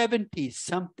 1970s,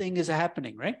 something is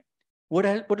happening, right?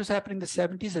 What was happening in the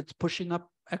 70s that's pushing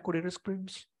up equity risk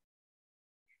premiums?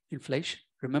 Inflation.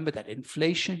 Remember that.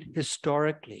 Inflation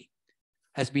historically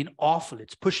has been awful.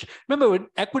 It's pushed. Remember, when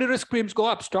equity risk premiums go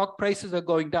up, stock prices are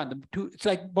going down. It's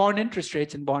like bond interest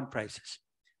rates and bond prices.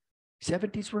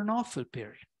 70s were an awful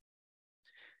period.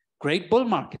 Great bull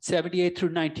market, 78 through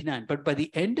 99. But by the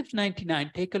end of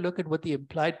 99, take a look at what the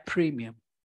implied premium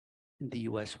in the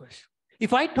US was.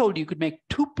 If I told you could make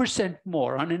 2%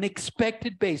 more on an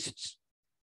expected basis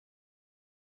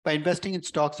by investing in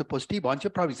stocks opposed to bonds,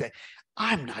 you'll probably say,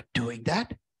 I'm not doing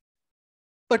that.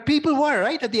 But people were,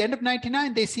 right? At the end of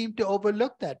 99, they seemed to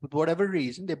overlook that for whatever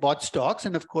reason. They bought stocks.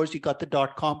 And of course, you got the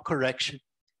dot-com correction.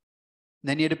 And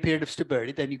then you had a period of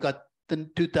stability. Then you got the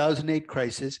 2008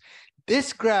 crisis.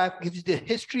 This graph gives you the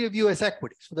history of US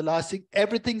equities for the last thing.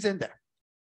 Everything's in there.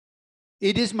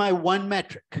 It is my one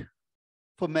metric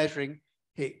for measuring,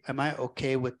 hey, am I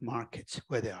okay with markets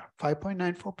where they are?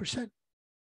 5.94%.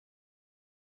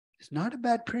 It's not a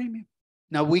bad premium.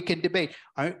 Now we can debate,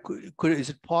 is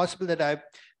it possible that I've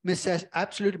misassessed?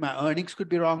 Absolutely, my earnings could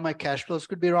be wrong, my cash flows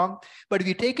could be wrong. But if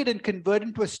you take it and convert it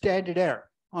into a standard error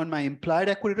on my implied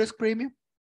equity risk premium,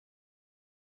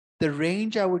 the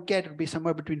range I would get would be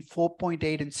somewhere between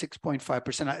 4.8 and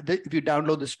 6.5%. If you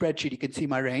download the spreadsheet, you can see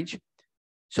my range.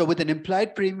 So with an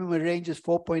implied premium, the range is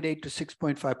 4.8 to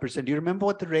 6.5%. Do you remember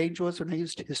what the range was when I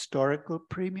used historical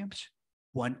premiums?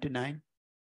 1 to 9.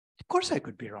 Of course I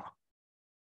could be wrong.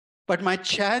 But my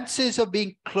chances of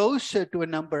being closer to a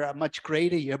number are much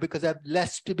greater here because I have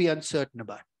less to be uncertain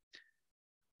about.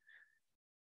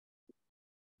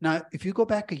 Now, if you go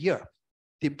back a year,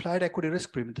 the implied equity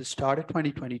risk premium at the start of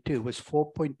 2022 was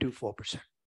 4.24%.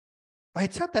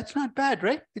 Right, so that's not bad,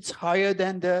 right? It's higher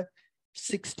than the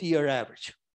 60-year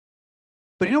average.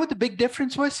 But you know what the big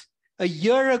difference was? A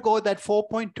year ago, that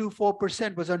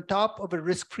 4.24% was on top of a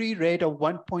risk-free rate of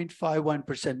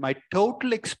 1.51%. My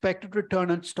total expected return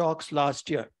on stocks last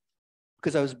year,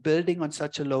 because I was building on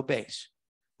such a low base,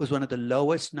 was one of the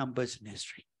lowest numbers in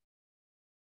history.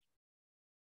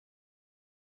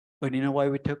 But you know why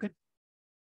we took it?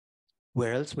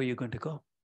 Where else were you going to go?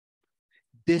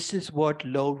 This is what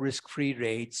low risk-free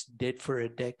rates did for a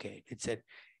decade. It said,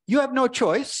 you have no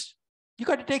choice. You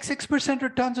got to take 6%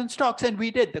 returns on stocks. And we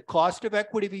did. The cost of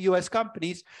equity for US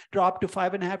companies dropped to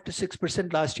 5.5% to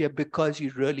 6% last year because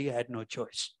you really had no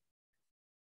choice.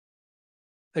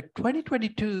 But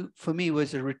 2022 for me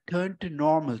was a return to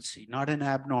normalcy, not an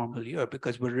abnormal year,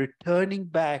 because we're returning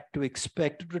back to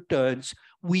expected returns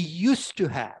we used to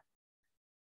have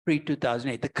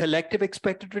pre-2008. The collective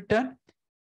expected return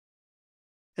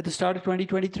at the start of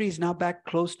 2023 is now back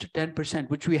close to 10%,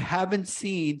 which we haven't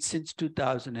seen since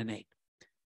 2008.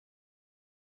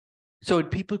 So when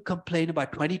people complain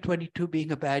about 2022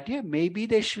 being a bad year, maybe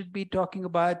they should be talking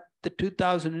about the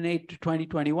 2008 to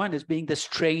 2021 as being the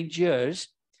strange years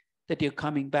that you're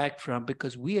coming back from,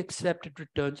 because we accepted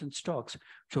returns on stocks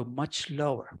so much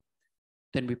lower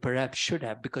than we perhaps should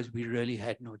have because we really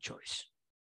had no choice.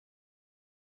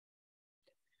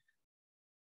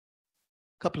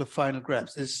 Couple of final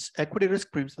graphs. This equity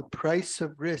risk premiums, the price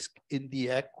of risk in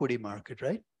the equity market,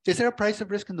 right? Is there a price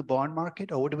of risk in the bond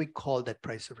market, or what do we call that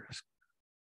price of risk?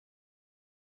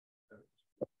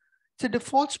 It's a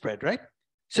default spread, right?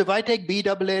 So if I take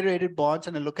BAA rated bonds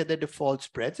and I look at the default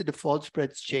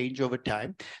spreads change over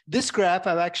time. This graph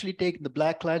I've actually taken, the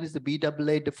black line is the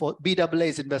BAA default. BAA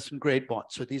is investment grade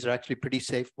bonds. So these are actually pretty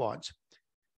safe bonds.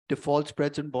 Default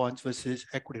spreads and bonds versus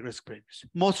equity risk premiums.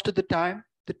 Most of the time,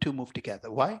 the two move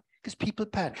together. Why? Because people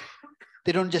panic.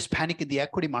 They don't just panic in the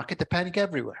equity market, they panic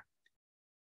everywhere.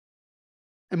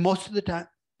 And most of the time,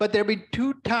 but there have been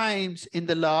 2 times in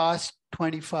the last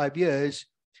 25 years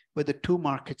where the two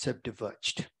markets have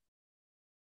diverged.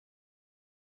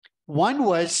 One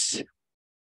was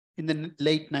in the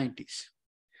late 90s.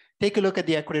 Take a look at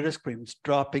the equity risk premiums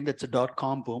dropping. That's a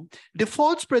dot-com boom.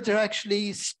 Default spreads are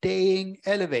actually staying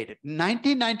elevated. In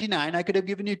 1999, I could have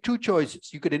given you 2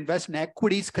 choices. You could invest in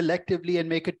equities collectively and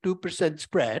make a 2%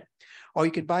 spread, or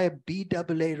you could buy a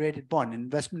BAA rated bond, an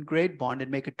investment grade bond,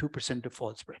 and make a 2%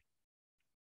 default spread.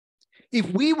 If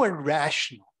we were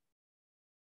rational,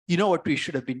 you know what we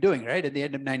should have been doing, right? At the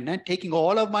end of 99, taking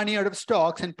all our money out of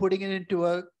stocks and putting it into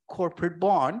a corporate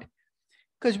bond,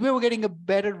 because we were getting a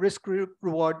better risk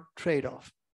reward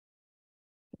trade-off.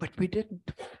 But we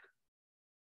didn't.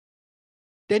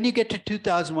 Then you get to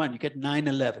 2001, you get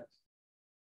 9/11.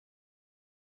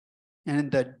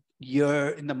 And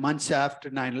in the months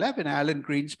after 9/11, Alan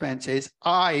Greenspan says,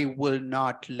 I will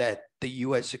not let the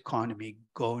US economy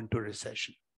go into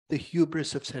recession. The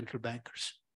hubris of central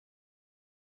bankers.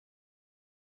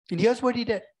 And here's what he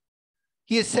did.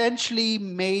 He essentially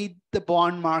made the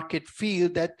bond market feel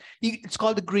that it's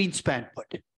called the Greenspan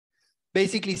put.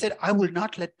 Basically, he said, I will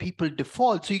not let people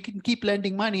default, so you can keep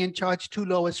lending money and charge too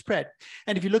low a spread.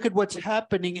 And if you look at what's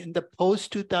happening in the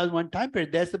post-2001 time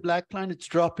period, there's the black line, it's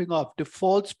dropping off.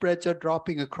 Default spreads are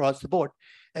dropping across the board.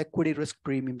 Equity risk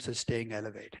premiums are staying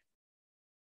elevated.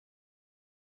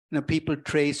 You know, people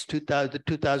trace the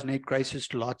 2008 crisis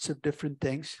to lots of different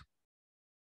things.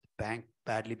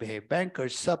 Badly behaved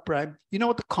bankers, subprime. You know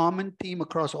what the common theme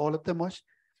across all of them was?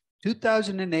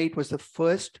 2008 was the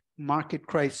first market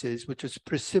crisis which was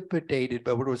precipitated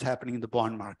by what was happening in the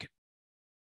bond market.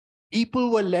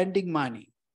 People were lending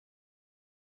money,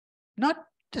 not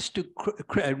just to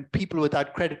people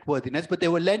without creditworthiness, but they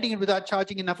were lending it without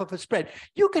charging enough of a spread.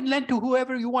 You can lend to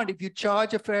whoever you want if you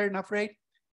charge a fair enough rate.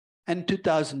 And in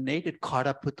 2008, it caught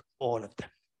up with all of them.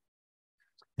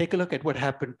 Take a look at what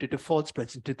happened to default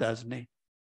spreads in 2008.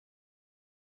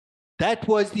 That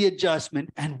was the adjustment,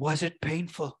 and was it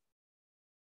painful?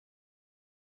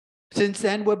 Since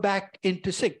then, we're back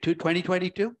into sync. To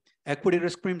 2022, equity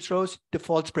risk premiums rose,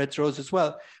 default spreads rose as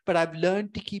well. But I've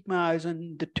learned to keep my eyes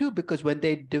on the two, because when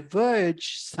they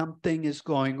diverge, something is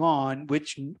going on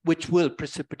which will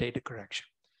precipitate a correction.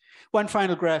 One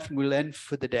final graph, and we'll end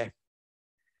for the day.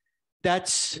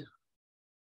 That's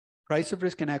price of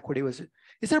risk and equity.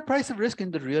 Is there a price of risk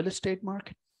in the real estate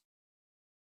market?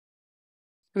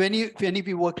 If any of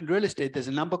you work in real estate, there's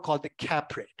a number called the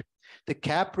cap rate. The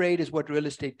cap rate is what real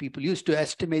estate people use to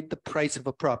estimate the price of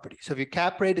a property. So if your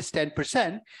cap rate is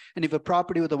 10%, and if a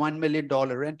property with a $1 million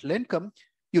rental income,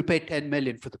 you'll pay $10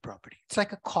 million for the property. It's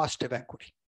like a cost of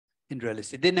equity in real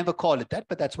estate. They never call it that,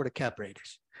 but that's what a cap rate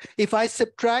is. If I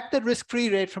subtract the risk-free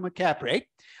rate from a cap rate,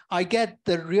 I get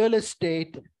the real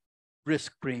estate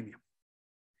risk premium.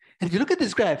 And if you look at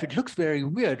this graph, it looks very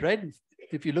weird, right?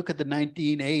 If you look at the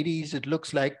 1980s, it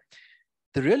looks like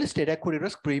the real estate equity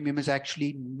risk premium is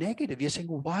actually negative. You're saying,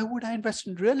 well, why would I invest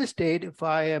in real estate if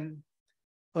I am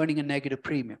earning a negative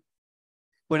premium?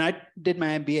 When I did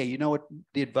my MBA, you know what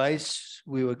the advice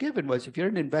we were given was, if you're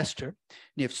an investor and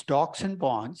you have stocks and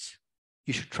bonds,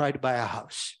 you should try to buy a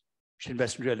house. You should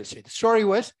invest in real estate. The story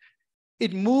was,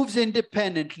 it moves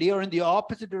independently or in the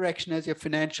opposite direction as your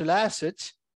financial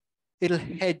assets. It'll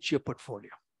hedge your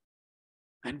portfolio.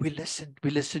 And we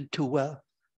listened too well.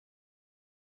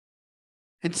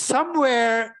 And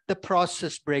somewhere the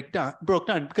process broke down,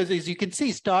 because as you can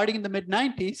see, starting in the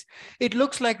mid-90s, it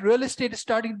looks like real estate is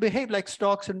starting to behave like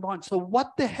stocks and bonds. So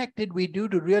what the heck did we do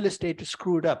to real estate to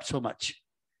screw it up so much? It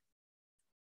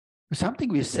was something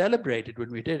we celebrated when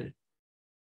we did it.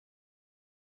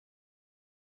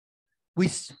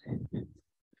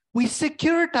 We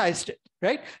securitized it,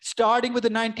 right? Starting with the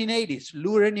 1980s,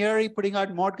 Lou Ranieri putting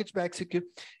out mortgage-backed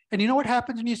security. And you know what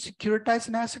happens when you securitize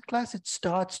an asset class? It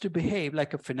starts to behave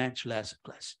like a financial asset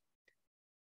class.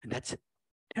 And that's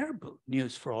terrible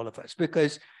news for all of us,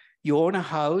 because you own a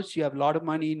house, you have a lot of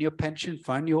money in your pension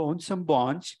fund, you own some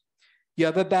bonds, you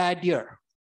have a bad year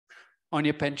on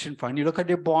your pension fund. You look at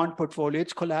your bond portfolio,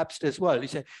 it's collapsed as well. You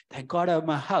say, thank God I have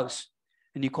my house.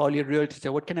 And you call your realtor and say,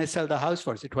 what can I sell the house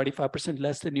for? Is it 25%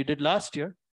 less than you did last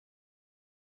year?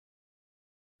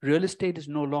 Real estate is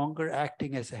no longer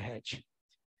acting as a hedge.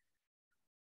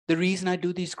 The reason I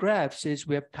do these graphs is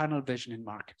we have tunnel vision in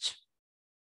markets.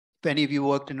 If any of you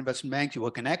worked in investment banks, you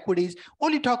work in equities, all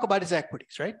you talk about is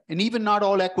equities, right? And even not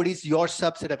all equities, your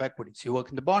subset of equities. You work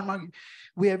in the bond market.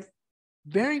 We have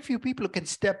very few people who can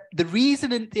step. The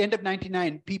reason at the end of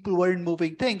 99, people weren't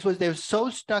moving things was they were so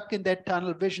stuck in that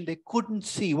tunnel vision, they couldn't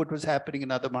see what was happening in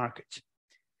other markets.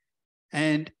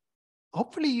 And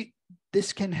hopefully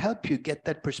this can help you get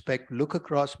that perspective, look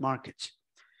across markets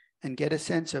and get a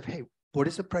sense of, hey, what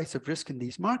is the price of risk in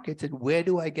these markets and where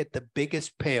do I get the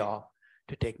biggest payoff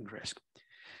to taking risk?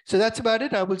 So that's about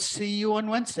it. I will see you on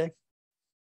Wednesday.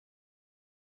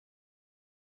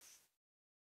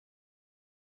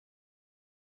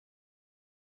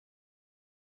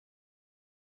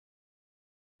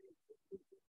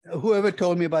 Whoever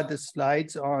told me about the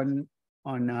slides on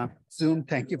Zoom,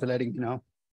 thank you for letting me know.